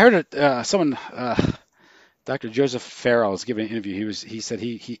 I heard someone. Dr. Joseph Farrell was giving an interview. He said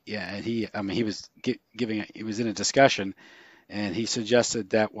he was in a discussion, and he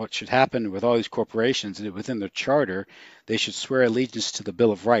suggested that what should happen with all these corporations and within their charter, they should swear allegiance to the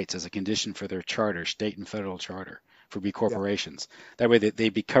Bill of Rights as a condition for their charter, state and federal charter for B corporations. Yeah. That way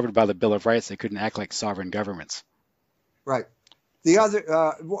they'd be covered by the Bill of Rights. They couldn't act like sovereign governments. Right. The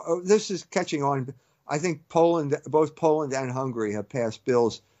other, this is catching on. I think both Poland and Hungary have passed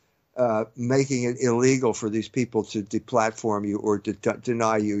bills making it illegal for these people to deplatform you or to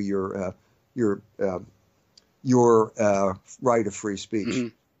deny you your right of free speech. Mm-hmm.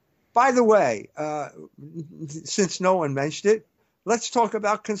 By the way, since no one mentioned it, let's talk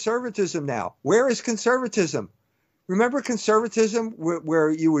about conservatism now. Where is conservatism? Remember conservatism,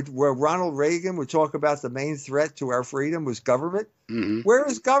 where Ronald Reagan would talk about the main threat to our freedom was government? Mm-hmm. Where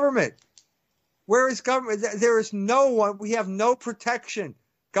is government? Where is government? There is no one. We have no protection.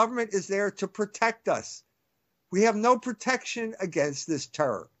 Government is there to protect us. We have no protection against this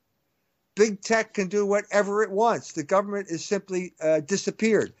terror. Big tech can do whatever it wants. The government is simply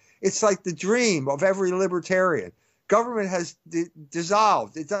disappeared. It's like the dream of every libertarian. Government has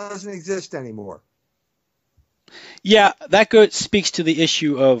dissolved. It doesn't exist anymore. Yeah, that speaks to the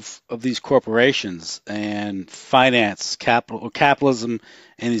issue of these corporations and finance, capitalism,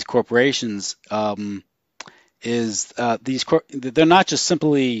 and these corporations. They're not just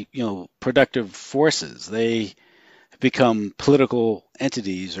simply productive forces. They become political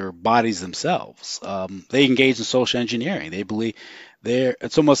entities or bodies themselves. They engage in social engineering. They believe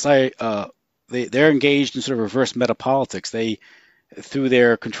it's almost like they're engaged in sort of reverse metapolitics. Through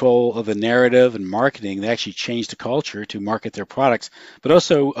their control of the narrative and marketing, they actually change the culture to market their products, but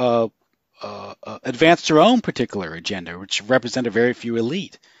also advance their own particular agenda, which represent a very few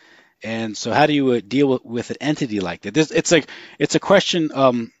elite. And so how do you deal with an entity like that? It's a question,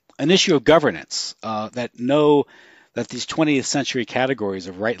 an issue of governance, that these 20th century categories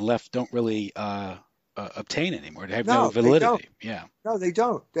of right and left don't really obtain anymore. They have no validity. Yeah. No, they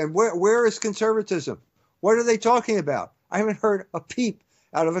don't. And where is conservatism? What are they talking about? I haven't heard a peep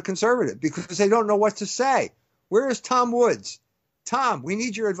out of a conservative because they don't know what to say. Where is Tom Woods? Tom, we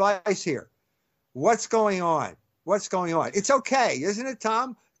need your advice here. What's going on? What's going on? It's okay, isn't it,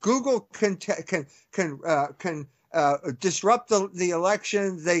 Tom? Google can disrupt the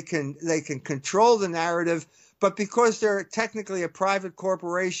election. They can control the narrative, but because they're technically a private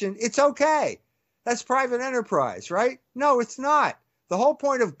corporation, it's okay. That's private enterprise, right? No, it's not. The whole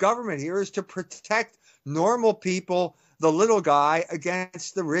point of government here is to protect normal people, the little guy,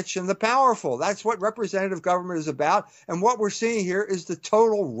 against the rich and the powerful. That's what representative government is about. And what we're seeing here is the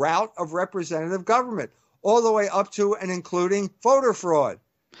total rout of representative government, all the way up to and including voter fraud.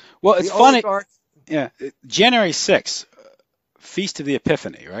 Well, it's funny. Yeah, January 6th, Feast of the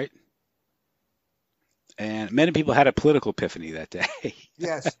Epiphany, right? And many people had a political epiphany that day.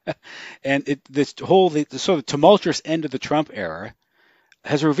 Yes. And the sort of tumultuous end of the Trump era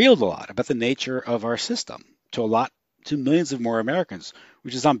has revealed a lot about the nature of our system to millions of more Americans,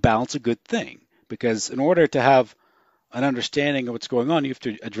 which is on balance a good thing, because in order to have an understanding of what's going on, you have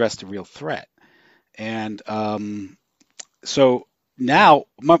to address the real threat. And so now,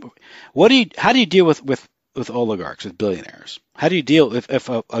 how do you deal with oligarchs, with billionaires? How do you deal if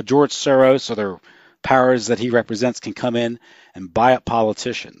a George Soros or the powers that he represents can come in and buy up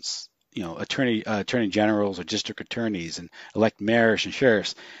politicians, attorney generals or district attorneys, and elect mayors and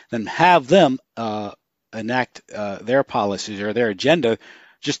sheriffs, then have them enact their policies or their agenda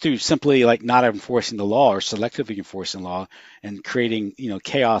just through simply like not enforcing the law or selectively enforcing law and creating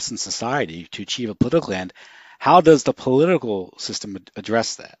chaos in society to achieve a political end? How does the political system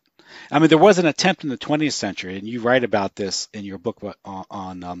address that? I mean, there was an attempt in the 20th century, and you write about this in your book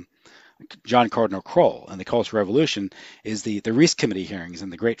on John Cardinal Kroll and the Cultural Revolution, is the Reese Committee hearings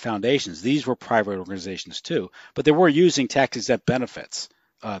and the Great Foundations. These were private organizations too, but they were using tax-exempt benefits,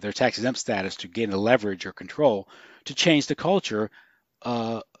 their tax-exempt status, to gain a leverage or control to change the culture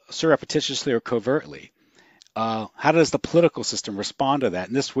surreptitiously or covertly. How does the political system respond to that?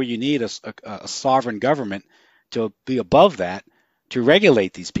 And this is where you need a sovereign government to be above that, to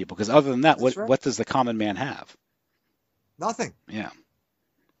regulate these people, because other than that, what does the common man have? Nothing. Yeah.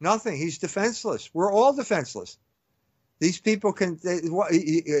 Nothing. He's defenseless. We're all defenseless. These people can they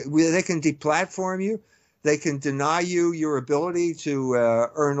can deplatform you. They can deny you your ability to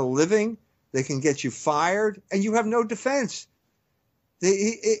earn a living. They can get you fired, and you have no defense.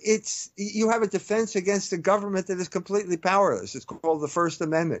 You have a defense against a government that is completely powerless. It's called the First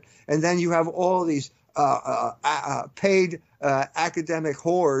Amendment, and then you have all these paid academic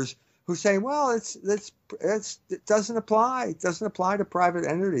whores who say, well, it doesn't apply. It doesn't apply to private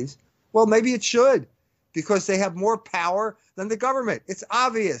entities. Well, maybe it should, because they have more power than the government. It's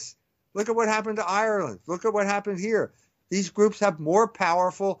obvious. Look at what happened to Ireland. Look at what happened here. These groups have more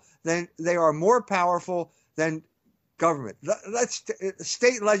powerful than government. That's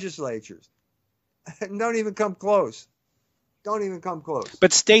state legislatures. Don't even come close. Don't even come close.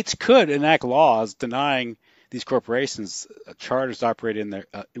 But states could enact laws denying these corporations charters to operate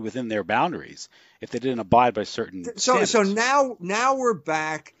within their boundaries if they didn't abide by certain standards. So now we're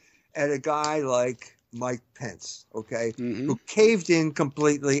back at a guy like Mike Pence, okay, who caved in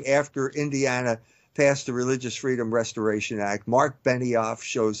completely after Indiana passed the Religious Freedom Restoration Act. Mark Benioff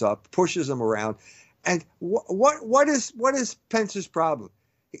shows up, pushes him around, and what is Pence's problem?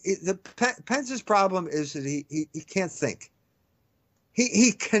 Pence's problem is that he can't think.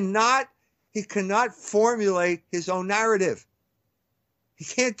 He cannot formulate his own narrative. He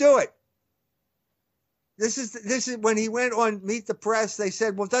can't do it. This is when he went on Meet the Press. They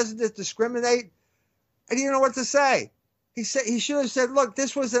said, "Well, doesn't this discriminate?" And he didn't know what to say. He should have said, "Look,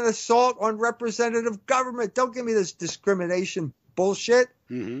 this was an assault on representative government. Don't give me this discrimination bullshit."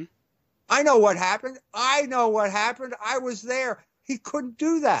 Mm-hmm. I know what happened. I was there. He couldn't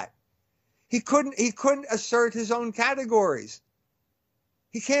do that. He couldn't assert his own categories.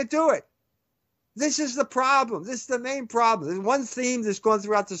 He can't do it. This is the problem. This is the main problem. And one theme that's gone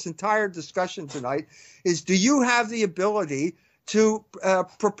throughout this entire discussion tonight is, do you have the ability to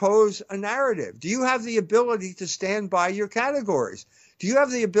propose a narrative? Do you have the ability to stand by your categories? Do you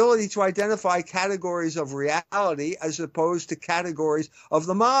have the ability to identify categories of reality as opposed to categories of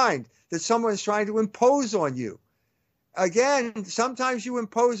the mind that someone's trying to impose on you? Again, sometimes you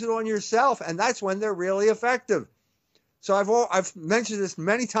impose it on yourself, and that's when they're really effective. So I've mentioned this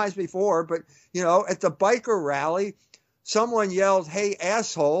many times before, but at the biker rally, someone yelled, "Hey,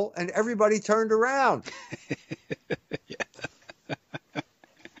 asshole," and everybody turned around.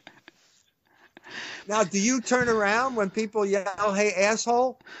 Now, do you turn around when people yell, "Hey,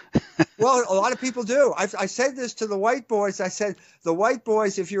 asshole"? Well, a lot of people do. I said this to the white boys. I said, the white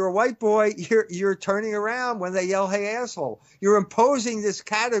boys, if you're a white boy, you're turning around when they yell, "Hey, asshole." You're imposing this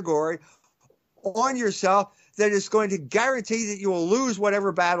category on yourself that is going to guarantee that you will lose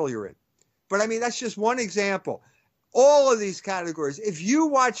whatever battle you're in. But I mean, that's just one example. All of these categories, if you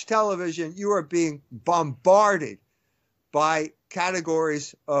watch television, you are being bombarded by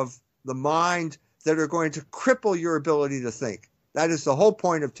categories of the mind that are going to cripple your ability to think. That is the whole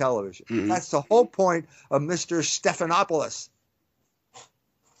point of television. Mm-hmm. That's the whole point of Mr. Stephanopoulos.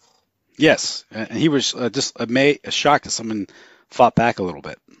 Yes, and he was just shocked that someone fought back a little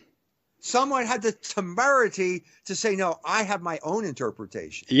bit. Someone had the temerity to say, "No, I have my own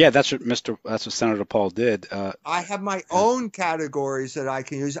interpretation." Yeah, that's what Senator Paul did. I have my own categories that I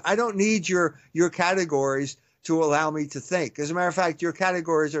can use. I don't need your categories to allow me to think. As a matter of fact, your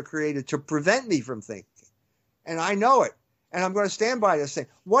categories are created to prevent me from thinking, and I know it. And I'm going to stand by this thing.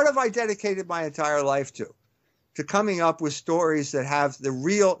 What have I dedicated my entire life to? To coming up with stories that have the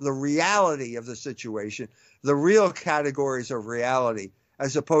reality of the situation, the real categories of reality,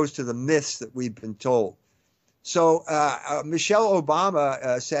 as opposed to the myths that we've been told. So Michelle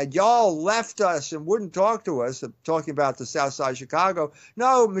Obama said, "Y'all left us and wouldn't talk to us," talking about the South Side of Chicago.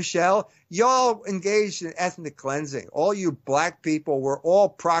 No, Michelle, y'all engaged in ethnic cleansing. All you black people were all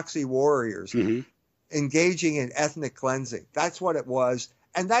proxy warriors engaging in ethnic cleansing. That's what it was.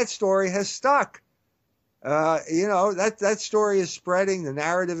 And that story has stuck. That story is spreading. The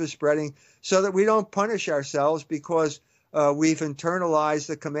narrative is spreading so that we don't punish ourselves because we've internalized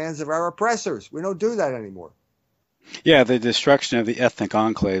the commands of our oppressors. We don't do that anymore. Yeah, the destruction of the ethnic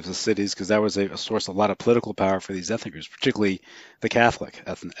enclaves of cities, because that was a source of a lot of political power for these ethnic groups, particularly the Catholic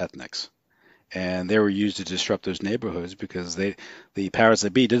ethnics. And they were used to disrupt those neighborhoods because the powers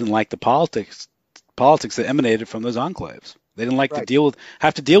that be didn't like the politics that emanated from those enclaves. They didn't like Right. to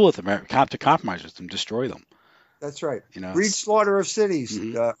have to deal with them, have to compromise with them, destroy them. That's right. You know, Breed slaughter of cities.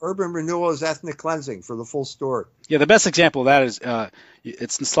 Mhm. Urban renewal is ethnic cleansing for the full story. Yeah, the best example of that is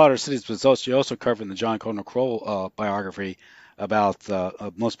it's in Slaughter of Cities, but it's you also covered in the John Cardinal Crowell biography about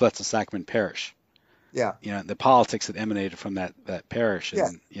Most Blessed Sacrament Parish. Yeah. You know, the politics that emanated from that parish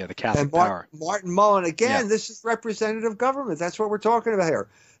and the Catholic And power. Martin Mullen, again, Yeah. this is representative government. That's what we're talking about here.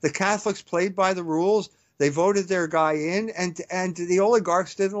 The Catholics played by the rules. They voted their guy in, and the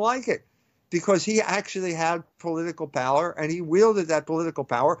oligarchs didn't like it because he actually had political power, and he wielded that political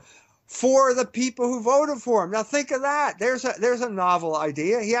power for the people who voted for him. Now think of that. There's a novel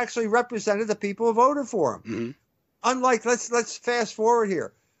idea. He actually represented the people who voted for him. Mm-hmm. Unlike, let's fast forward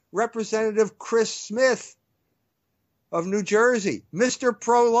here. Representative Chris Smith of New Jersey, Mr.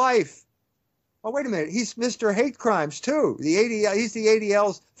 Pro-Life. Oh, wait a minute. He's Mr. Hate Crimes, too. He's the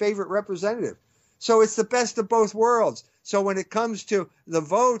ADL's favorite representative. So it's the best of both worlds. So when it comes to the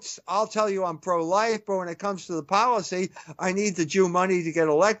votes, I'll tell you I'm pro-life, but when it comes to the policy, I need the Jew money to get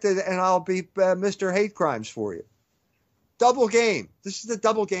elected, and I'll be Mr. Hate Crimes for you. Double game. This is the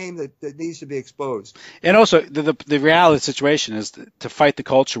double game that needs to be exposed. And also, the reality of the situation is to fight the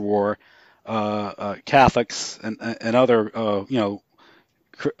culture war. Catholics and other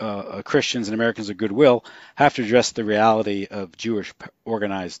Christians and Americans of goodwill have to address the reality of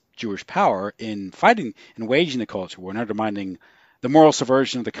organized Jewish power in fighting and waging the culture war and undermining the moral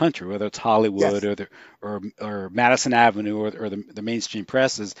subversion of the country, whether it's Hollywood or Madison Avenue or the mainstream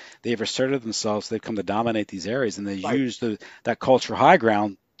presses. They've asserted themselves. They've come to dominate these areas, and they use that cultural high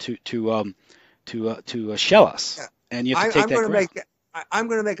ground to shell us. Yeah. And you have to take that ground. I'm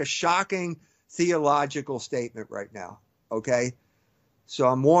going to make a shocking theological statement right now. Okay. So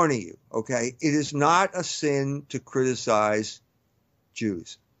I'm warning you, okay? It is not a sin to criticize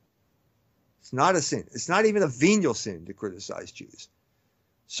Jews. It's not a sin. It's not even a venial sin to criticize Jews.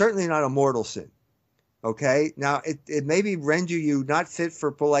 Certainly not a mortal sin, okay? Now, it maybe render you not fit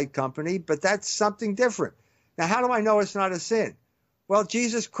for polite company, but that's something different. Now, how do I know it's not a sin? Well,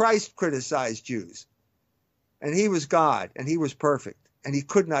 Jesus Christ criticized Jews, and he was God, and he was perfect, and he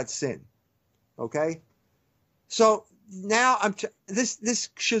could not sin, okay? So now this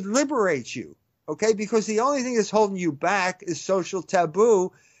should liberate you, okay? Because the only thing that's holding you back is social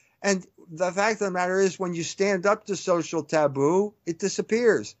taboo. And the fact of the matter is, when you stand up to social taboo, it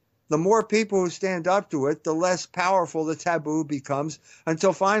disappears. The more people who stand up to it, the less powerful the taboo becomes,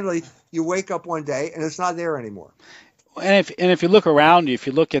 until finally you wake up one day and it's not there anymore. And if you look around you, if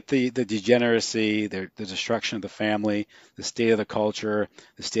you look at the degeneracy, the destruction of the family, the state of the culture,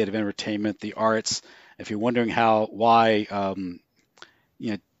 the state of entertainment, the arts, if you're wondering why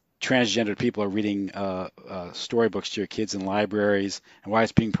transgender people are reading storybooks to your kids in libraries and why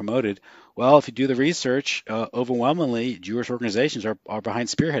it's being promoted, well, if you do the research, overwhelmingly Jewish organizations are behind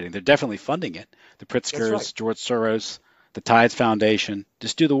spearheading. They're definitely funding it. The Pritzkers, right. George Soros, the Tides Foundation,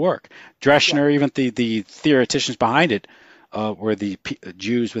 just do the work. Dreschner, even the theoreticians behind it, were the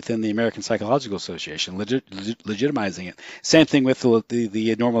Jews within the American Psychological Association, legitimizing it. Same thing with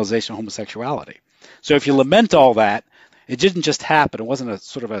the normalization of homosexuality. So if you lament all that, it didn't just happen. It wasn't a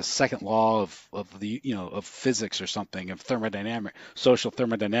sort of a second law of physics or something, of social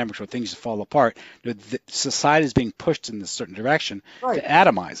thermodynamics, where things just fall apart. Society is being pushed in this certain direction to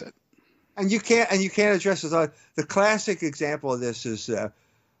atomize it. And you can't address it. The classic example of this is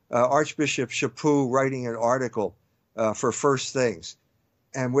Archbishop Chaput writing an article for First Things,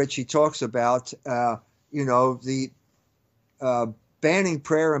 in which he talks about the banning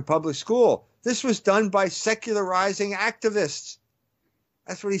prayer in public school. This was done by secularizing activists.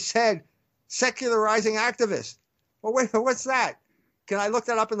 That's what he said. Secularizing activists. Well, wait, what's that? Can I look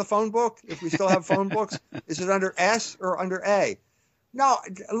that up in the phone book if we still have phone books? Is it under S or under A? No,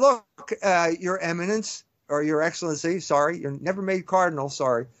 look, Your Eminence, or Your Excellency, sorry, you're never made Cardinal,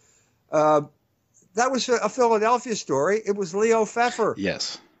 sorry. That was a Philadelphia story. It was Leo Pfeffer.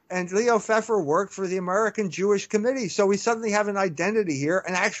 Yes. And Leo Pfeffer worked for the American Jewish Committee. So we suddenly have an identity here,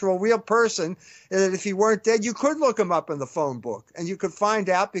 an actual real person, that if he weren't dead, you could look him up in the phone book. And you could find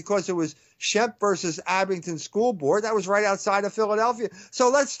out, because it was Shemp versus Abington School Board. That was right outside of Philadelphia. So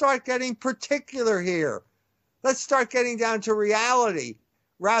let's start getting particular here. Let's start getting down to reality,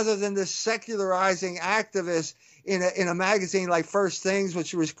 rather than the secularizing activists in a magazine like First Things,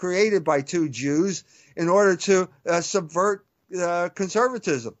 which was created by two Jews in order to subvert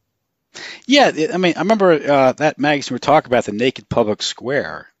conservatism. Yeah, I mean, I remember that magazine we were talking about the naked public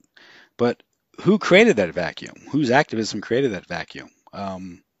square, but who created that vacuum? Whose activism created that vacuum?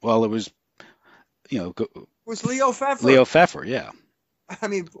 Well, it was, It was Leo Pfeffer. Leo Pfeffer, yeah. I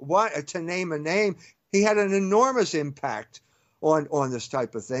mean, what to name a name? He had an enormous impact on this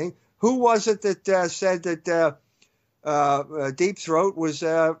type of thing. Who was it that said that Deep Throat was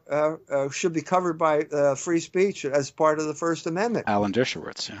should be covered by free speech as part of the First Amendment? Alan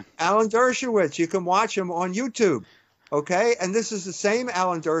Dershowitz, yeah. Alan Dershowitz. You can watch him on YouTube. Okay, and this is the same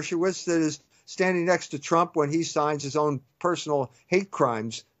Alan Dershowitz that is standing next to Trump when he signs his own personal hate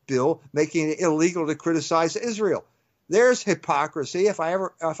crimes bill, making it illegal to criticize Israel. There's hypocrisy if I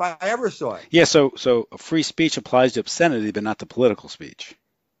ever saw it. Yeah, so free speech applies to obscenity, but not to political speech.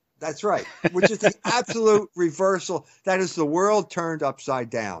 That's right, which is the absolute reversal. That is the world turned upside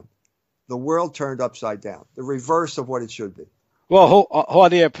down. The world turned upside down. The reverse of what it should be. Well, whole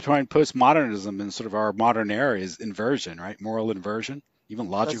idea of postmodernism in sort of our modern era is inversion, right? Moral inversion, even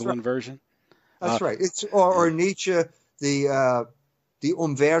logical inversion. That's right. It's or Nietzsche, the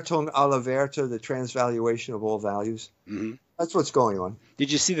Umwertung aller Werte, the transvaluation of all values. Mm-hmm. That's what's going on.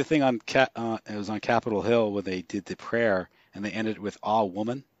 Did you see the thing on it was on Capitol Hill where they did the prayer and they ended it with "all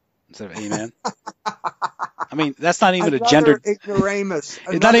woman" instead of "amen"? I mean, that's not even a gendered ignoramus.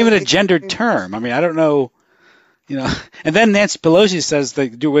 It's not even a gendered term. I mean, I don't know, And then Nancy Pelosi says they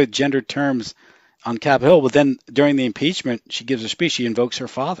do with gendered terms on Capitol Hill, but then during the impeachment, she gives a speech. She invokes her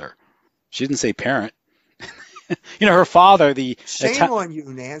father. She didn't say parent. Her father, shame on you,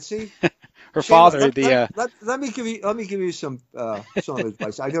 Nancy. Her father, let me give you some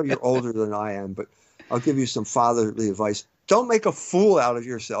advice. I know you're older than I am, but I'll give you some fatherly advice. Don't make a fool out of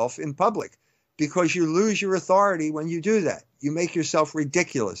yourself in public, because you lose your authority when you do that. You make yourself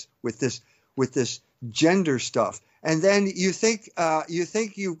ridiculous with this gender stuff, and then you think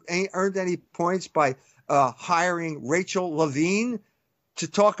you ain't earned any points by hiring Rachel Levine to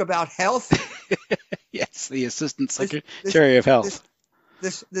talk about health. Yes, the Assistant Secretary of Health.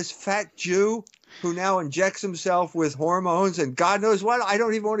 This fat Jew who now injects himself with hormones and God knows what. I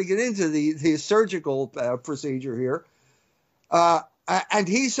don't even want to get into the surgical procedure here. And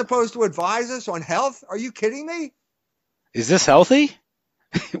he's supposed to advise us on health? Are you kidding me? Is this healthy?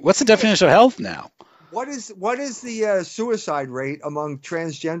 What's the definition of health now? What is the suicide rate among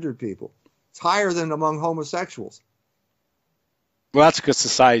transgendered people? It's higher than among homosexuals. Well, that's because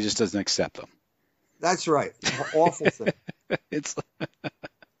society just doesn't accept them. That's right. Awful thing. It's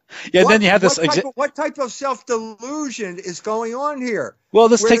then you have this. What type of self-delusion is going on here? Well,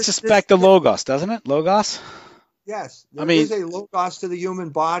 this takes us back to Logos, doesn't it? Logos? Yes. There is a Logos to the human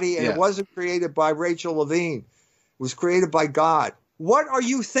body, and it wasn't created by Rachel Levine. It was created by God. What are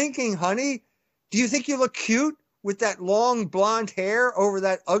you thinking, honey? Do you think you look cute with that long blonde hair over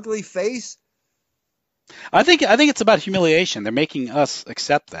that ugly face? I think it's about humiliation. They're making us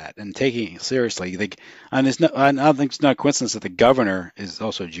accept that and taking it seriously. I don't think it's not a coincidence that the governor is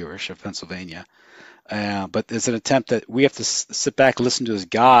also Jewish of Pennsylvania. But there's an attempt that we have to sit back and listen to this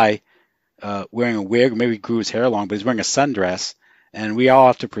guy wearing a wig. Maybe he grew his hair long, but he's wearing a sundress, and we all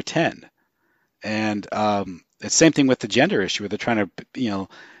have to pretend. And it's the same thing with the gender issue, where they're trying to,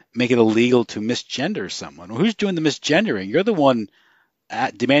 make it illegal to misgender someone. Well, who's doing the misgendering? You're the one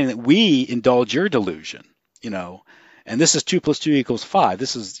demanding that we indulge your delusion, and this is 2 + 2 = 5.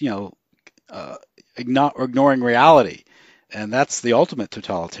 This is, ignoring reality, and that's the ultimate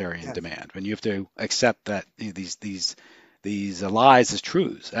totalitarian demand. When you have to accept that these lies as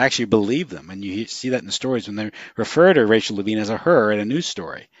truths, actually believe them, and you see that in the stories when they refer to Rachel Levine as a her in a news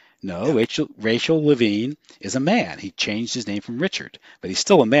story. No, Rachel Levine is a man. He changed his name from Richard, but he's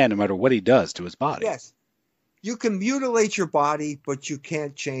still a man no matter what he does to his body. Yes. You can mutilate your body, but you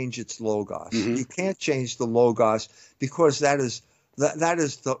can't change its logos. Mm-hmm. You can't change the logos because that is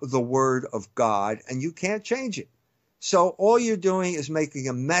the word of God, and you can't change it. So all you're doing is making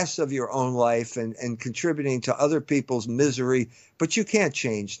a mess of your own life and contributing to other people's misery, but you can't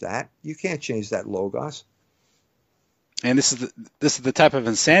change that. You can't change that logos. And this is the type of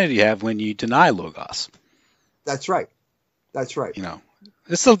insanity you have when you deny logos. That's right. That's right.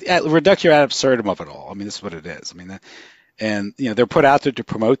 It's the reductio ad absurdum of it all. I mean, this is what it is. I mean, they're put out there to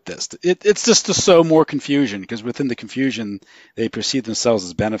promote this. It's just to sow more confusion, because within the confusion, they perceive themselves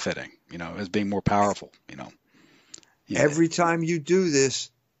as benefiting, as being more powerful, Every time you do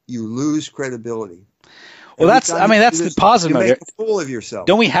this, you lose credibility. Well, that's the positive. You make a fool of yourself.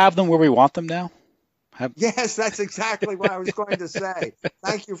 Don't we have them where we want them now? Yes, that's exactly what I was going to say.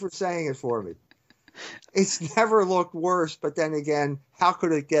 Thank you for saying it for me. It's never looked worse, but then again, how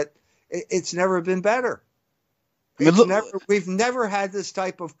could it get? It's never been better. We've never had this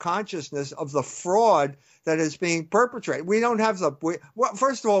type of consciousness of the fraud that is being perpetrated. We don't have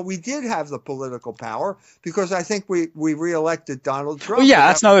first of all, we did have the political power because I think we reelected Donald Trump. Well, yeah,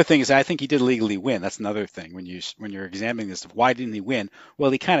 that's another thing. Is I think he did legally win. That's another thing when you're examining this. Why didn't he win? Well,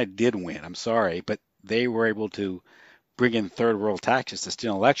 he kind of did win. I'm sorry, but they were able to bring in third world taxes to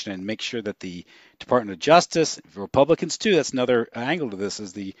steal an election and make sure that the Department of Justice, Republicans too, that's another angle to this,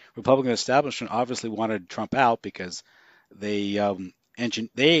 is the Republican establishment obviously wanted Trump out because they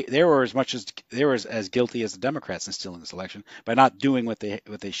were as guilty as the Democrats in stealing this election by not doing what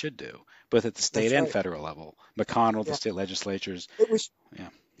they should do, both at the state and federal level. McConnell, the state legislatures. It was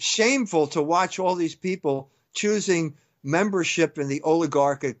shameful to watch all these people choosing membership in the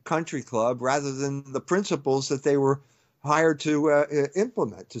oligarchic country club rather than the principles that they were hired to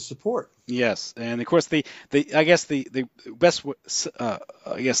implement, to support. Yes, and of course the best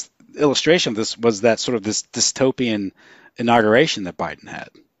illustration of this was that sort of this dystopian inauguration that Biden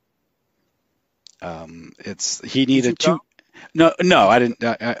had. He needed two. No, I didn't.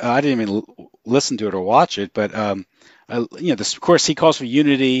 I didn't even listen to it or watch it. But of course, he calls for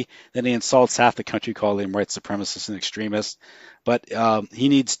unity. Then he insults half the country, calling them white supremacists and extremists. But he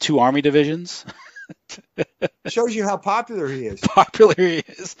needs 2 army divisions. Shows you how popular he is.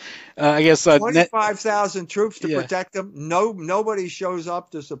 I guess 25,000 troops to protect him. Nobody shows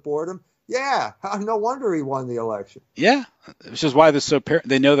up to support him. Yeah, no wonder he won the election. Yeah, which is why they're so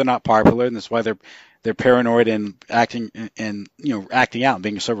they know they're not popular, and that's why they're paranoid and acting out and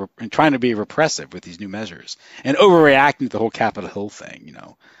being and trying to be repressive with these new measures and overreacting to the whole Capitol Hill thing.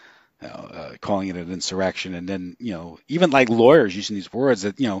 Calling it an insurrection, and then even like lawyers using these words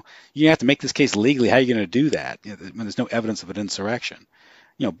that you have to make this case legally. How are you going to do that when there's no evidence of an insurrection?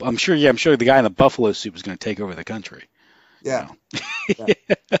 I'm sure the guy in the buffalo suit is going to take over the country. Yeah.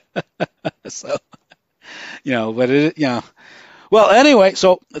 So, but well, anyway,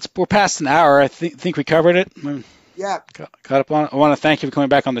 so we're past an hour. I think we covered it. Yeah. Caught up on it. I want to thank you for coming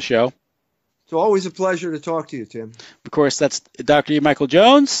back on the show. It's always a pleasure to talk to you, Tim. Of course, that's Dr. E. Michael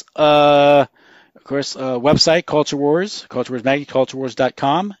Jones. Of course, website, Culture Wars, Culture Wars Magazine,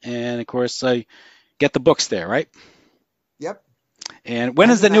 culturewars.com. And, of course, get the books there, right? Yep. And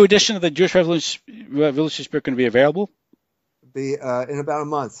when is the new edition of the Jewish Revolutionary Spirit going to be available? Be in about a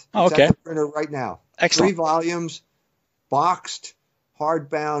month. Oh, okay. It's at the printer right now. Excellent. 3 volumes, boxed,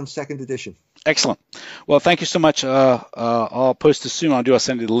 hardbound, second edition. Excellent. Well, thank you so much. I'll post this soon. I'll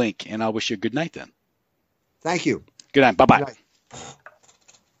send you the link, and I'll wish you a good night then. Thank you. Good night. Bye-bye. Good night.